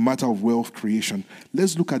in the matter of wealth creation.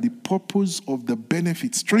 Let's look at the purpose of the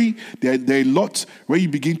benefits. 3, there are a lot where you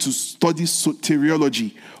begin to study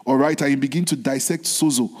soteriology, all right, and you begin to dissect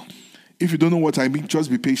sozo. If you don't know what I mean,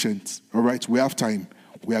 just be patient, all right? We have time.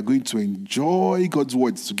 We are going to enjoy God's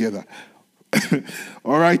words together.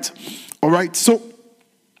 All right? So,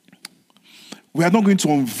 we are not going to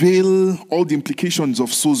unveil all the implications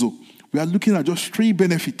of sozo. We are looking at just 3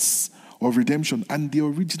 benefits of redemption and the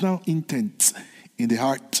original intent in the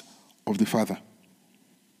heart of the Father.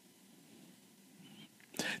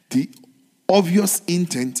 The obvious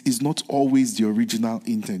intent is not always the original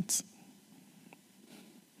intent.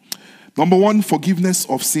 Number one, forgiveness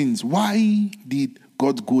of sins. Why did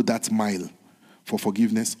God go that mile for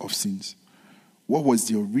forgiveness of sins? What was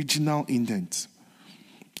the original intent?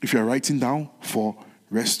 If you're writing down, for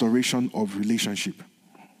restoration of relationship.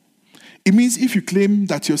 It means if you claim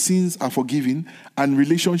that your sins are forgiven and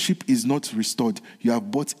relationship is not restored, you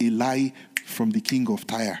have bought a lie from the king of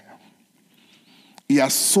Tyre. He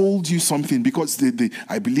has sold you something, because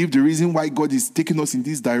I believe the reason why God is taking us in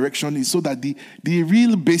this direction is so that the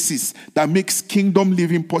real basis that makes kingdom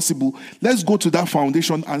living possible, let's go to that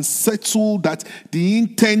foundation and settle that the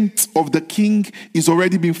intent of the king is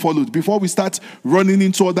already being followed. Before we start running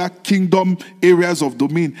into other kingdom areas of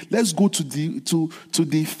domain, let's go to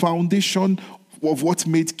the foundation of what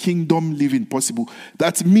made kingdom living possible.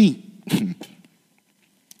 That's me.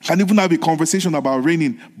 Can even have a conversation about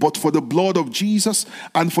reigning, but for the blood of Jesus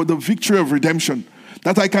and for the victory of redemption.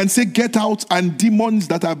 That I can say, get out, and demons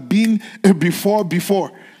that have been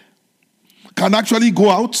before can actually go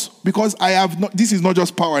out, because I have not, this is not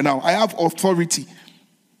just power now, I have authority.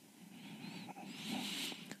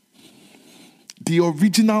 The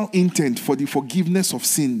original intent for the forgiveness of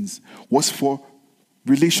sins was for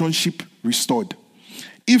relationship restored.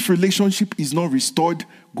 If relationship is not restored,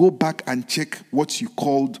 go back and check what you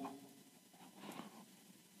called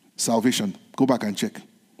salvation. Go back and check.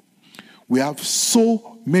 We have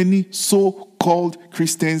so many so-called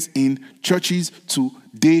Christians in churches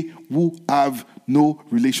today who have no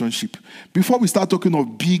relationship. Before we start talking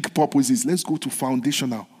of big purposes, let's go to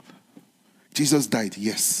foundational. Jesus died,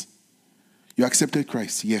 yes. You accepted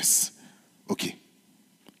Christ, yes. Okay.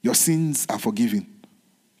 Your sins are forgiven.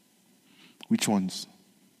 Which ones?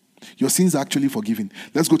 Your sins are actually forgiven.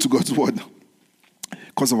 Let's go to God's word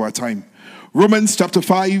because of our time. Romans chapter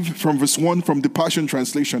 5 from verse 1 from the Passion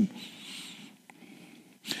Translation.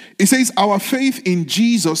 It says, our faith in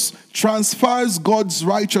Jesus transfers God's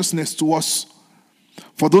righteousness to us.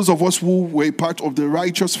 For those of us who were part of the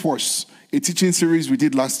Righteous Force, a teaching series we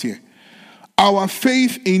did last year. Our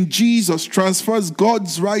faith in Jesus transfers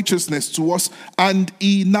God's righteousness to us, and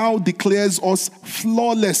he now declares us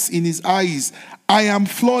flawless in his eyes. I am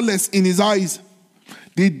flawless in his eyes.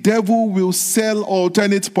 The devil will sell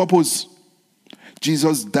alternate purpose.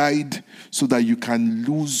 Jesus died so that you can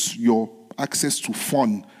lose your access to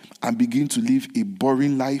fun and begin to live a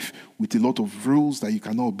boring life with a lot of rules that you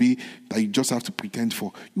cannot obey, that you just have to pretend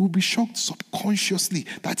for. You will be shocked subconsciously.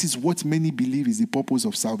 That is what many believe is the purpose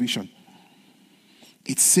of salvation.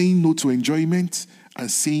 It's saying no to enjoyment and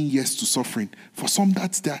saying yes to suffering. For some,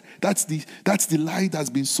 that's the lie that's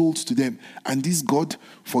been sold to them. And this God,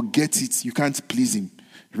 forget it. You can't please him.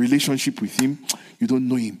 Relationship with him, you don't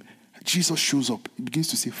know him. Jesus shows up. He begins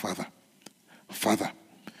to say, Father, Father.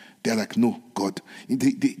 They're like, no, God.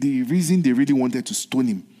 The reason they really wanted to stone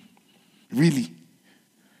him, really,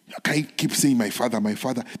 can you keep saying my father, my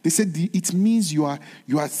father? They said it means you are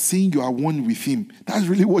saying you are one with him. That's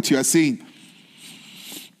really what you are saying.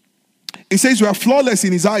 It says we are flawless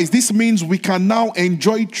in his eyes. This means we can now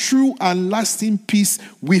enjoy true and lasting peace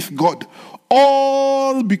with God.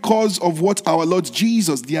 All because of what our Lord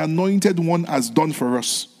Jesus, the Anointed One, has done for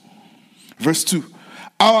us. Verse 2.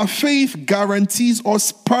 Our faith guarantees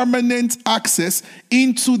us permanent access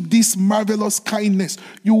into this marvelous kindness.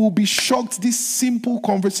 You will be shocked. This simple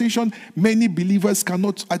conversation, many believers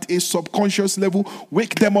cannot, at a subconscious level,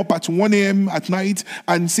 wake them up at 1 a.m. at night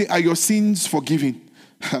and say, are your sins forgiven?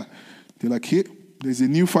 They're like, hey, there's a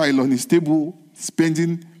new file on his table,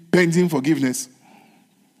 pending forgiveness.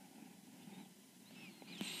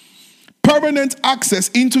 Permanent access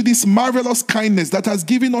into this marvelous kindness that has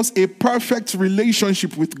given us a perfect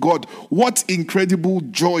relationship with God. What incredible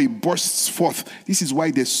joy bursts forth. This is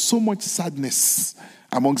why there's so much sadness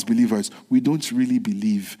amongst believers. We don't really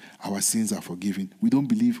believe our sins are forgiven. We don't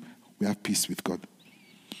believe we have peace with God.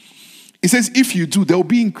 It says, if you do, there will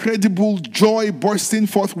be incredible joy bursting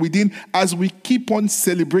forth within as we keep on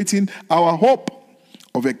celebrating our hope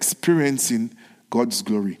of experiencing God's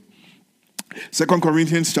glory. 2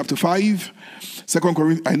 Corinthians chapter 5. 2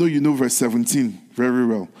 Corinthians, I know you know verse 17 very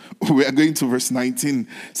well. We are going to verse 19.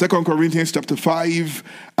 2 Corinthians chapter 5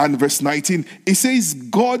 and verse 19. It says,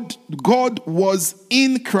 God was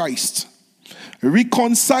in Christ,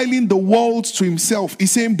 reconciling the world to himself.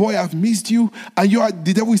 He's saying, boy, I've missed you. And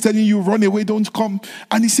the devil is telling you, run away, don't come.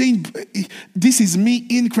 And he's saying, this is me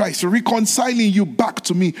in Christ, reconciling you back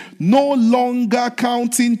to me. No longer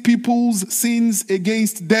counting people's sins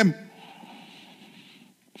against them.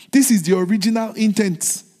 This is the original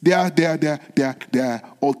intent. There are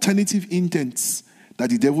alternative intents that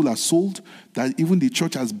the devil has sold, that even the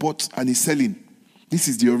church has bought and is selling. This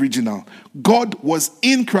is the original. God was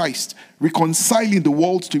in Christ, reconciling the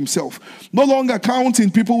world to himself, no longer counting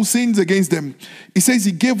people's sins against them. He says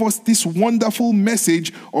he gave us this wonderful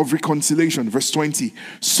message of reconciliation. Verse 20.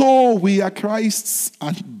 So we are Christ's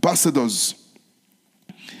ambassadors.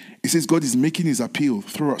 He says God is making his appeal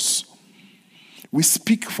through us. We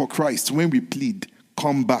speak for Christ when we plead,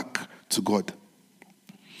 come back to God.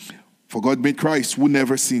 For God made Christ, who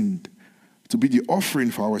never sinned, to be the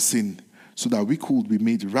offering for our sin, so that we could be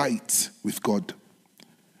made right with God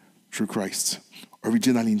through Christ.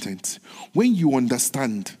 Original intent. When you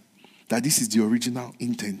understand that this is the original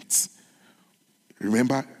intent,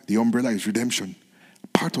 remember the umbrella is redemption.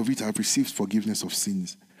 Part of it, I've received forgiveness of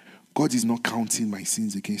sins. God is not counting my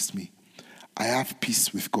sins against me. I have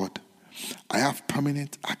peace with God. I have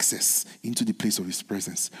permanent access into the place of his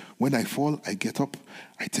presence. When I fall, I get up.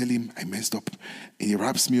 I tell him I messed up. And he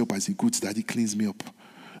wraps me up as a good daddy, cleans me up.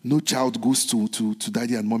 No child goes to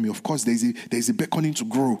daddy and mommy. Of course, there's a beckoning to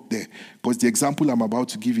grow there. Because the example I'm about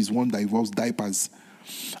to give is one that involves diapers.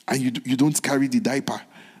 And you don't carry the diaper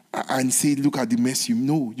and say, look at the mess.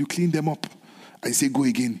 You clean them up. And say, go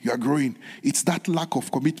again. You are growing. It's that lack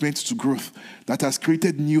of commitment to growth that has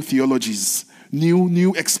created new theologies,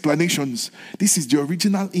 new explanations. This is the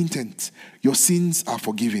original intent. Your sins are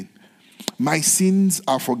forgiven. My sins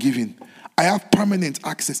are forgiven. I have permanent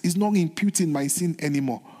access. It's not imputing my sin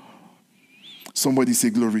anymore. Somebody say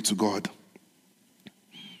glory to God.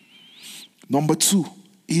 Number 2,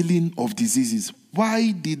 healing of diseases.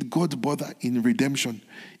 Why did God bother in redemption?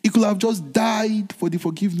 He could have just died for the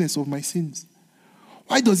forgiveness of my sins.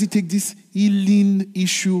 Why does he take this healing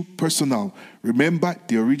issue personal? Remember,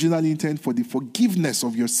 the original intent for the forgiveness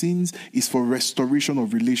of your sins is for restoration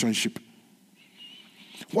of relationship.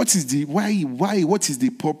 What is the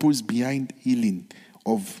purpose behind healing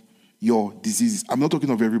of your diseases? I'm not talking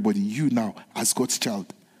of everybody, you now, as God's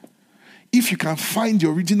child. If you can find the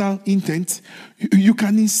original intent, you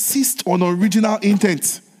can insist on original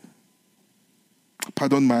intent.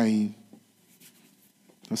 Pardon me.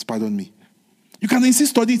 You can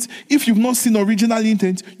insist on it. If you've not seen original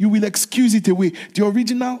intent, you will excuse it away. The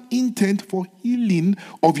original intent for healing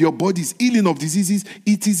of your bodies, healing of diseases,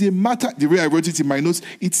 it is a matter, the way I wrote it in my notes,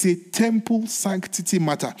 it's a temple sanctity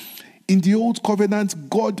matter. In the old covenant,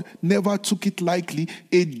 God never took it lightly,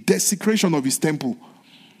 a desecration of his temple.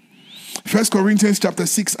 1 Corinthians chapter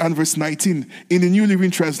 6 and verse 19, in the New Living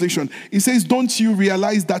Translation, it says, don't you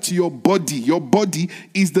realize that your body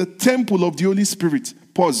is the temple of the Holy Spirit?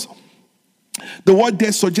 Pause. The word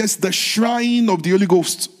there suggests the shrine of the Holy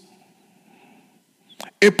Ghost.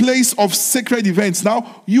 A place of sacred events.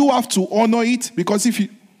 Now, you have to honor it because if you...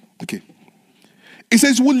 Okay. It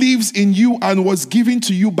says, who lives in you and was given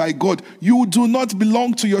to you by God. You do not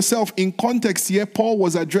belong to yourself. In context here, Paul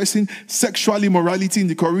was addressing sexual immorality in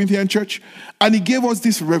the Corinthian church. And he gave us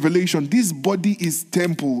this revelation. This body is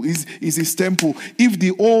temple, is his temple. If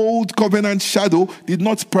the old covenant shadow did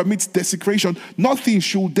not permit desecration, nothing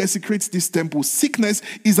should desecrate this temple. Sickness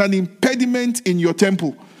is an impediment in your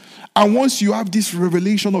temple. And once you have this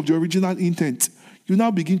revelation of the original intent, you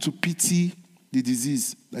now begin to pity the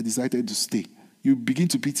disease that decided to stay. You begin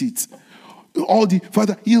to pity it. All the,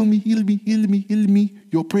 Father, heal me, heal me, heal me, heal me.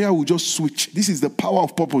 Your prayer will just switch. This is the power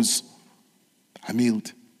of purpose. I'm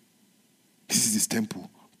healed. This is his temple.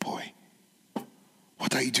 Boy,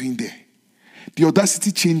 what are you doing there? The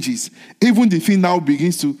audacity changes. Even the thing now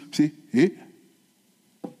begins to say, hey.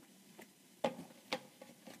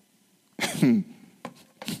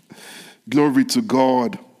 Glory to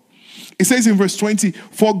God. It says in verse 20,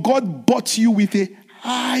 for God bought you with a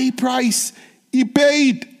high price. He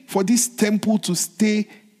paid for this temple to stay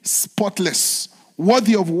spotless,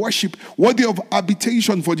 worthy of worship, worthy of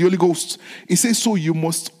habitation for the Holy Ghost. It says, so you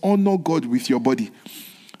must honor God with your body.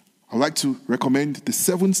 I'd like to recommend the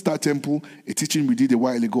 7-Star Temple, a teaching we did a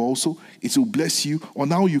while ago also. It will bless you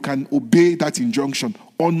on how you can obey that injunction.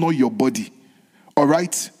 Honor your body. All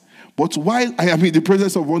right? But while I am in the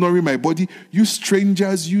process of honoring my body, you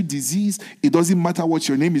strangers, you disease, it doesn't matter what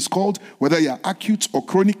your name is called, whether you're acute or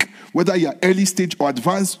chronic, whether you're early stage or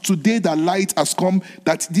advanced, today the light has come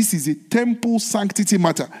that this is a temple sanctity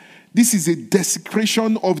matter. This is a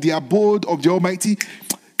desecration of the abode of the Almighty.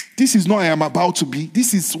 This is not I am about to be.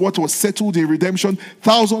 This is what was settled in redemption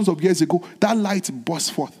thousands of years ago. That light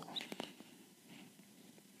burst forth.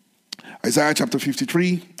 Isaiah chapter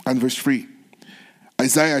 53 and verse 3.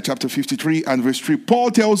 Isaiah chapter 53 and verse 3. Paul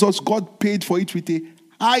tells us God paid for it with a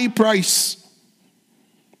high price.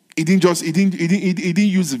 He didn't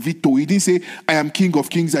use veto. He didn't say, I am King of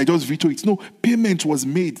Kings, I just veto it. No, payment was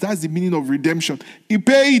made. That's the meaning of redemption. He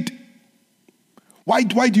paid. Why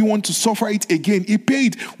do you want to suffer it again? He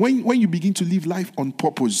paid. When you begin to live life on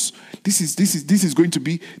purpose, this is going to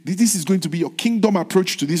be your kingdom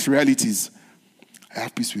approach to these realities. I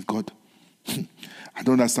have peace with God. I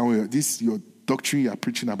don't understand your doctrine you are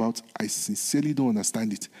preaching about. I sincerely don't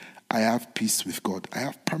understand it. I have peace with God. I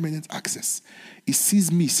have permanent access. He sees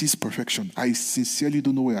me, sees perfection. I sincerely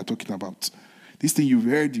don't know what you're talking about. This thing you've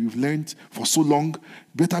heard, you've learned for so long,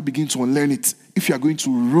 better begin to unlearn it. If you are going to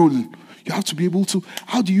rule, you have to be able to.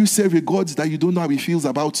 How do you serve a God that you don't know how he feels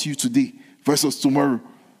about you today versus tomorrow?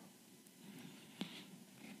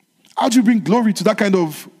 How do you bring glory to that kind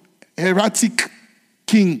of erratic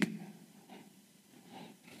king?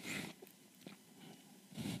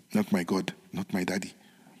 Not my God, not my daddy.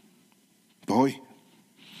 Boy.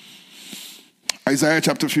 Isaiah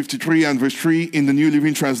chapter 53 and verse 3 in the New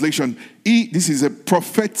Living Translation. This is a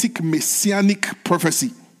prophetic, messianic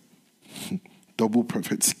prophecy. Double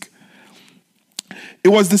prophetic. It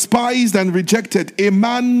was despised and rejected, a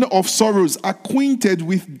man of sorrows, acquainted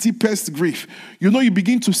with deepest grief. You know, you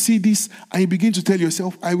begin to see this and you begin to tell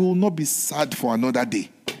yourself, I will not be sad for another day.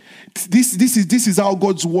 This is how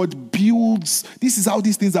God's word builds. This is how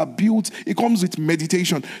these things are built. It comes with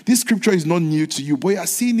meditation. This scripture is not new to you, but you are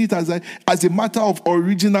seeing it as a matter of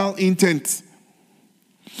original intent.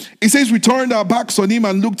 It says, we turned our backs on him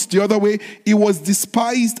and looked the other way. He was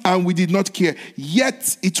despised and we did not care.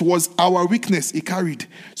 Yet it was our weakness he carried.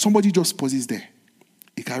 Somebody just pauses there.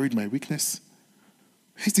 He carried my weakness.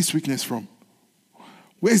 Where's this weakness from?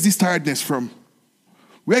 Where's this tiredness from?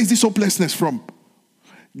 Where is this hopelessness from?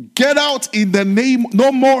 Get out in the name,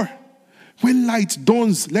 no more. When light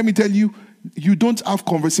dawns, let me tell you, you don't have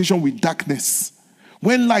conversation with darkness.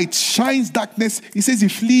 When light shines darkness, he says he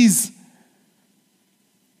flees.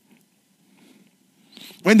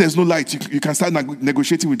 When there's no light, you can start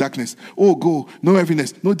negotiating with darkness. Oh, go, no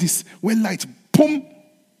heaviness, no this. When light, boom.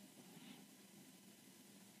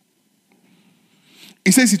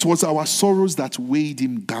 He says it was our sorrows that weighed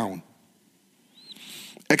him down.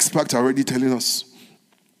 Experts are already telling us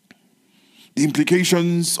the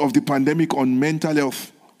implications of the pandemic on mental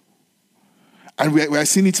health. And we are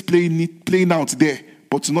seeing it playing out there,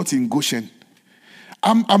 but not in Goshen.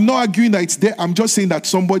 I'm not arguing that it's there. I'm just saying that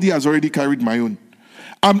somebody has already carried my own.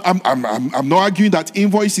 I'm not arguing that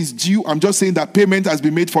invoice is due. I'm just saying that payment has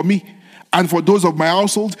been made for me. And for those of my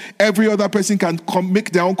household, every other person can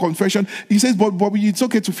make their own confession. He says, but Bobby, it's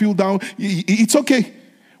okay to feel down. It's okay.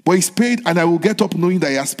 But he's paid, and I will get up knowing that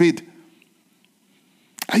he has paid.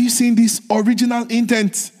 Are you seeing this original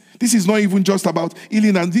intent? This is not even just about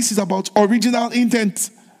healing, and this is about original intent.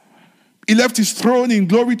 He left his throne in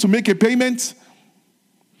glory to make a payment,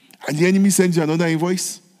 and the enemy sends you another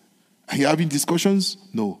invoice. Are you having discussions?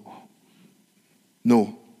 No.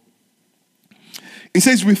 It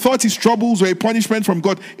says, we thought his troubles were a punishment from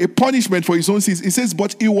God, a punishment for his own sins. It says,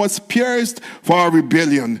 but he was pierced for our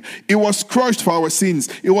rebellion. He was crushed for our sins.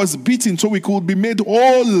 He was beaten so we could be made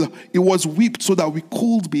whole. He was whipped so that we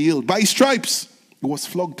could be healed. By his stripes, he was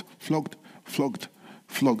flogged.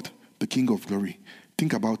 The King of glory.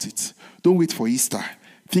 Think about it. Don't wait for Easter.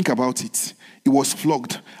 Think about it. He was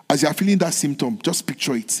flogged. As you are feeling that symptom, just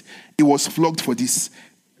picture it. He was flogged for this.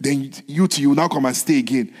 Then you now come and stay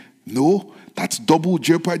again. No. That's double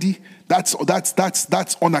jeopardy. That's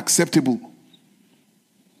unacceptable.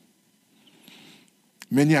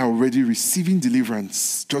 Many are already receiving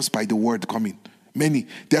deliverance just by the word coming. Many.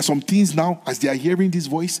 There are some things now, as they are hearing this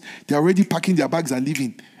voice, they are already packing their bags and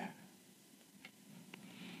leaving.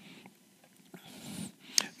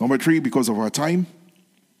 Number 3, because of our time,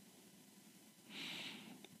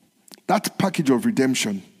 that package of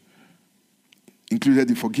redemption included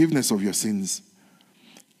the forgiveness of your sins,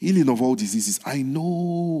 healing of all diseases. I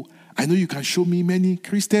know you can show me many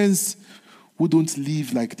Christians who don't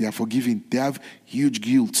live like they are forgiven. They have huge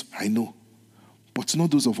guilt, I know. But not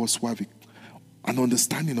those of us who have an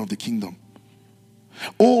understanding of the kingdom.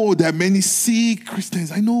 Oh, there are many sick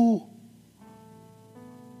Christians, I know.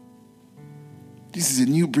 This is a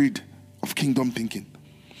new breed of kingdom thinking.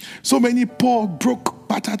 So many poor, broke,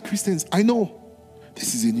 battered Christians, I know.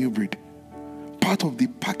 This is a new breed. Part of the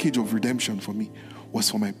package of redemption for me was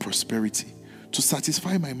for my prosperity, to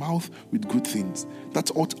satisfy my mouth with good things. That's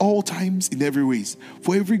at all times, in every ways.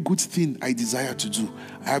 For every good thing I desire to do,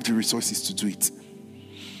 I have the resources to do it.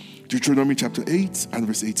 Deuteronomy chapter 8 and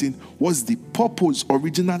verse 18 was the purpose,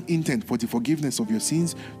 original intent for the forgiveness of your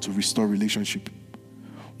sins, to restore relationship.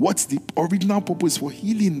 What's the original purpose for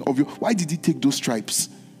healing of your... Why did he take those stripes?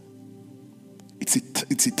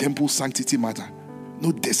 It's a temple sanctity matter.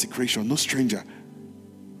 No desecration, no stranger.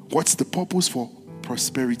 What's the purpose? For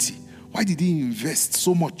prosperity. Why did he invest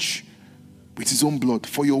so much with his own blood?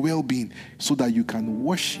 For your well-being, so that you can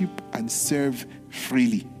worship and serve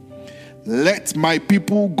freely. Let my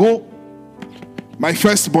people go, my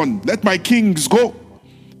firstborn, let my kings go,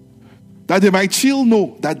 that they might chill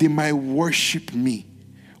know, that they might worship me.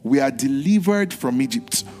 We are delivered from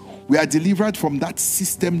Egypt. We are delivered from that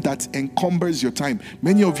system that encumbers your time.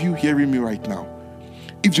 Many of you hearing me right now,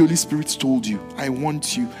 if the Holy Spirit told you, I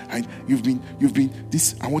want you, and you've been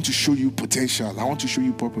this, I want to show you potential, I want to show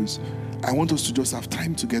you purpose, I want us to just have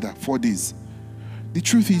time together, 4 days. The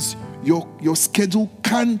truth is, your schedule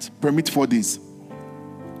can't permit 4 days.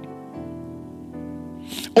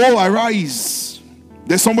 Oh, arise.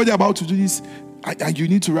 There's somebody about to do this, and you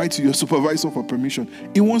need to write to your supervisor for permission.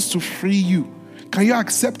 He wants to free you. Can you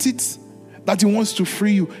accept it? That he wants to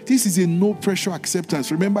free you. This is a no pressure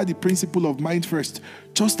acceptance. Remember the principle of mind first.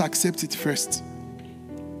 Just accept it first.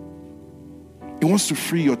 He wants to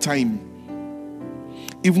free your time.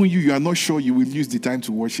 Even you are not sure you will use the time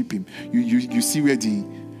to worship him. You see where the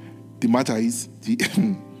matter is.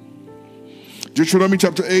 Deuteronomy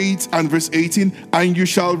chapter 8 and verse 18. And you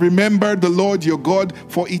shall remember the Lord your God,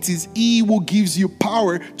 for it is he who gives you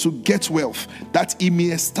power to get wealth, that he may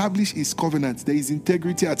establish his covenant. There is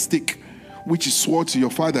integrity at stake, which is swore to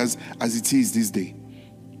your fathers as it is this day.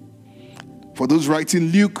 For those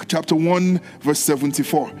writing, Luke chapter 1 verse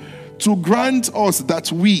 74. To grant us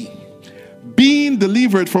that we, being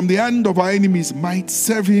delivered from the hand of our enemies, might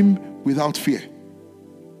serve him without fear.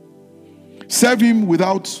 Serve him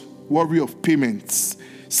without worry of payments.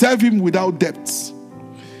 Serve him without debts.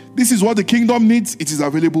 This is what the kingdom needs. It is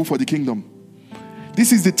available for the kingdom.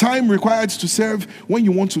 This is the time required to serve when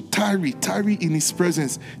you want to tarry in his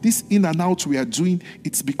presence. This in and out we are doing,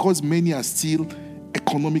 it's because many are still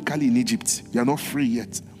economically in Egypt. You are not free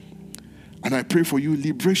yet. And I pray for you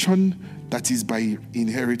liberation that is by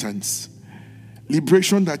inheritance.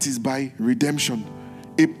 Liberation that is by redemption.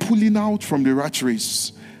 A pulling out from the rat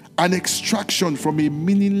race. An extraction from a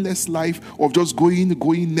meaningless life of just going,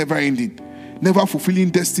 never ending. Never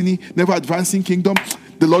fulfilling destiny, never advancing kingdom.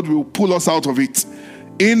 The Lord will pull us out of it.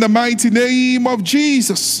 In the mighty name of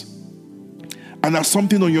Jesus. And as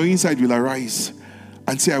something on your inside will arise.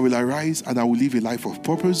 And say, I will arise and I will live a life of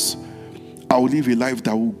purpose. I will live a life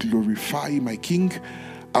that will glorify my King.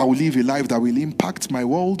 I will live a life that will impact my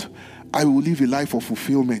world. I will live a life of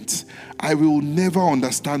fulfillment. I will never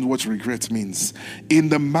understand what regret means. In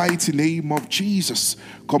the mighty name of Jesus.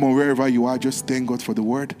 Come on, wherever you are, just thank God for the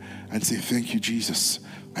word and say, thank you, Jesus.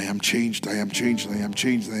 I am changed, I am changed, I am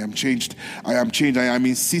changed, I am changed, I am changed, I am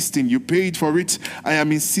insisting. You paid for it. I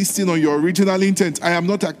am insisting on your original intent. I am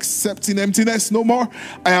not accepting emptiness no more.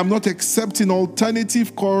 I am not accepting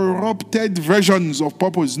alternative, corrupted versions of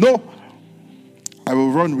purpose. No. I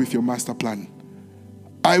will run with your master plan.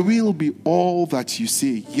 I will be all that you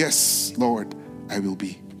say. Yes, Lord, I will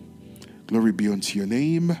be. Glory be unto your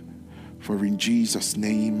name, for in Jesus'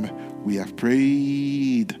 name we have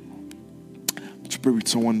prayed. To pray with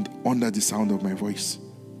someone under the sound of my voice.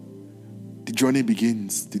 The journey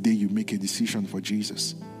begins the day you make a decision for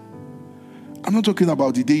Jesus. I'm not talking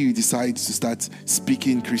about the day you decide to start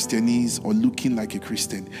speaking Christianese or looking like a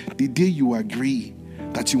Christian. The day you agree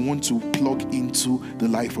that you want to plug into the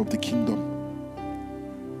life of the kingdom.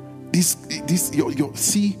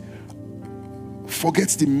 See, forget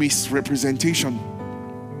the misrepresentation.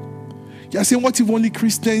 You're saying, what if only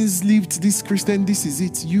Christians lived this Christian? This is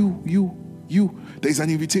it. You. There is an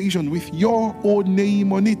invitation with your own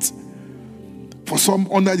name on it. For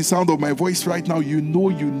some under the sound of my voice right now, you know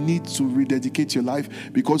you need to rededicate your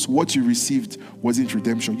life because what you received wasn't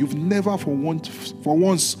redemption. You've never for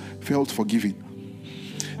once felt forgiven.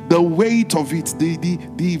 The weight of it,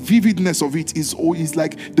 the vividness of it is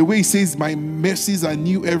like the way it says, my mercies are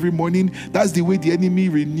new every morning. That's the way the enemy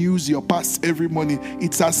renews your past every morning.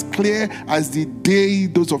 It's as clear as the day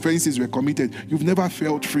those offenses were committed. You've never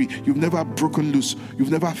felt free. You've never broken loose.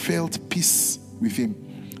 You've never felt peace with him.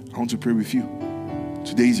 I want to pray with you.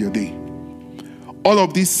 Today is your day. All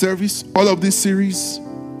of this service, all of this series,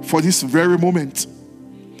 for this very moment,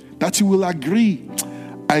 that you will agree,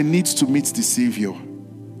 I need to meet the Savior.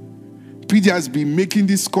 PD has been making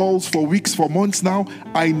these calls for weeks, for months now.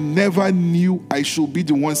 I never knew I should be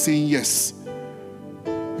the one saying yes.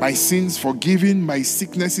 My sins forgiven, my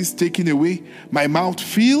sicknesses taken away, my mouth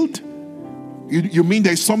filled. You mean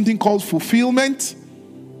there's something called fulfillment?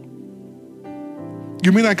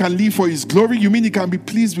 You mean I can live for his glory? You mean he can be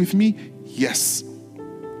pleased with me? Yes.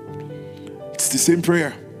 It's the same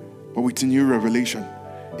prayer, but with a new revelation.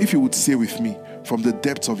 If you would say with me, from the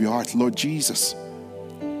depths of your heart, Lord Jesus,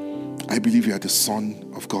 I believe you are the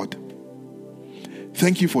Son of God.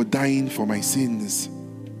 Thank you for dying for my sins.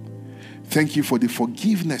 Thank you for the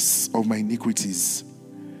forgiveness of my iniquities.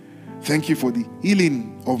 Thank you for the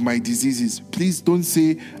healing of my diseases. Please don't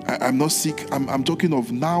say, I'm not sick. I'm talking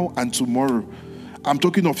of now and tomorrow. I'm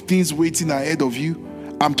talking of things waiting ahead of you.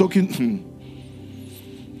 I'm talking...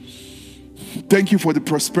 Thank you for the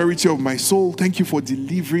prosperity of my soul. Thank you for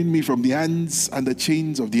delivering me from the hands and the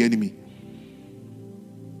chains of the enemy.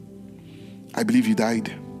 I believe you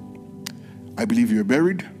died. I believe you're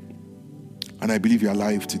buried. And I believe you're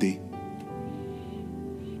alive today.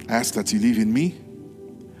 I ask that you live in me.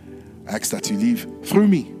 I ask that you live through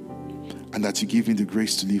me. And that you give me the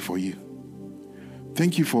grace to live for you.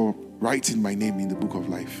 Thank you for writing my name in the book of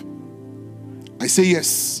life. I say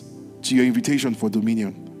yes to your invitation for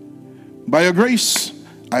dominion. By your grace,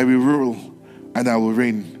 I will rule and I will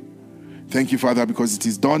reign. Thank you, Father, because it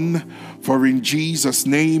is done. For in Jesus'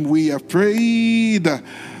 name we have prayed.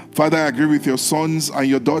 Father, I agree with your sons and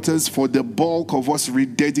your daughters for the bulk of us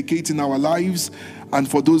rededicating our lives and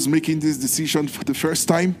for those making this decision for the first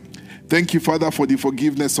time. Thank you, Father, for the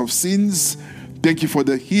forgiveness of sins. Thank you for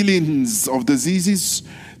the healings of diseases.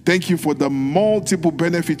 Thank you for the multiple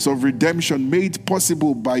benefits of redemption made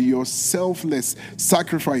possible by your selfless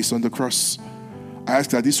sacrifice on the cross. I ask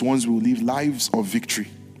that these ones will live lives of victory.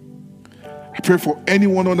 I pray for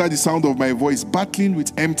anyone under the sound of my voice battling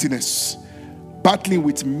with emptiness, battling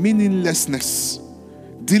with meaninglessness,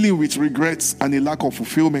 dealing with regrets and a lack of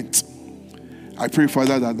fulfillment. I pray,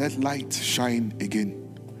 Father, that let light shine again.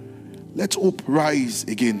 Let hope rise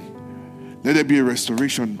again. Let there be a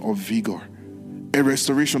restoration of vigor, a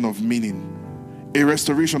restoration of meaning, a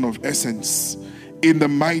restoration of essence. In the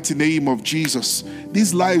mighty name of Jesus,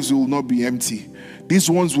 these lives will not be empty. These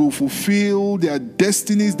ones will fulfill their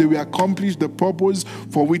destinies. They will accomplish the purpose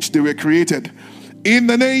for which they were created. In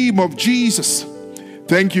the name of Jesus.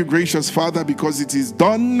 Thank you, gracious Father, because it is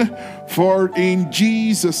done. For in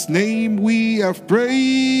Jesus' name we have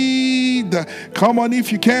prayed. Come on,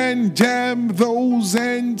 if you can, jam those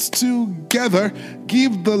hands together.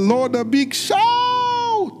 Give the Lord a big shout.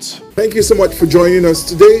 Thank you so much for joining us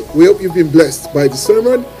today. We hope you've been blessed by the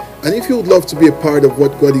sermon. And if you would love to be a part of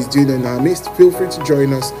what God is doing in our midst, feel free to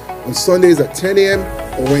join us on Sundays at 10 a.m.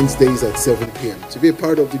 or Wednesdays at 7 p.m. To be a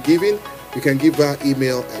part of the giving, you can give our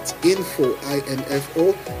email at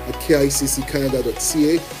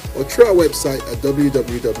info@kicccanada.ca or through our website at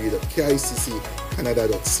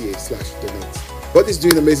www.kicccanada.ca/donate. God is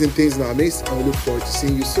doing amazing things in our midst, and we look forward to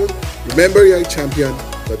seeing you soon. Remember, you're a champion.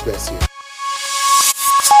 God bless you.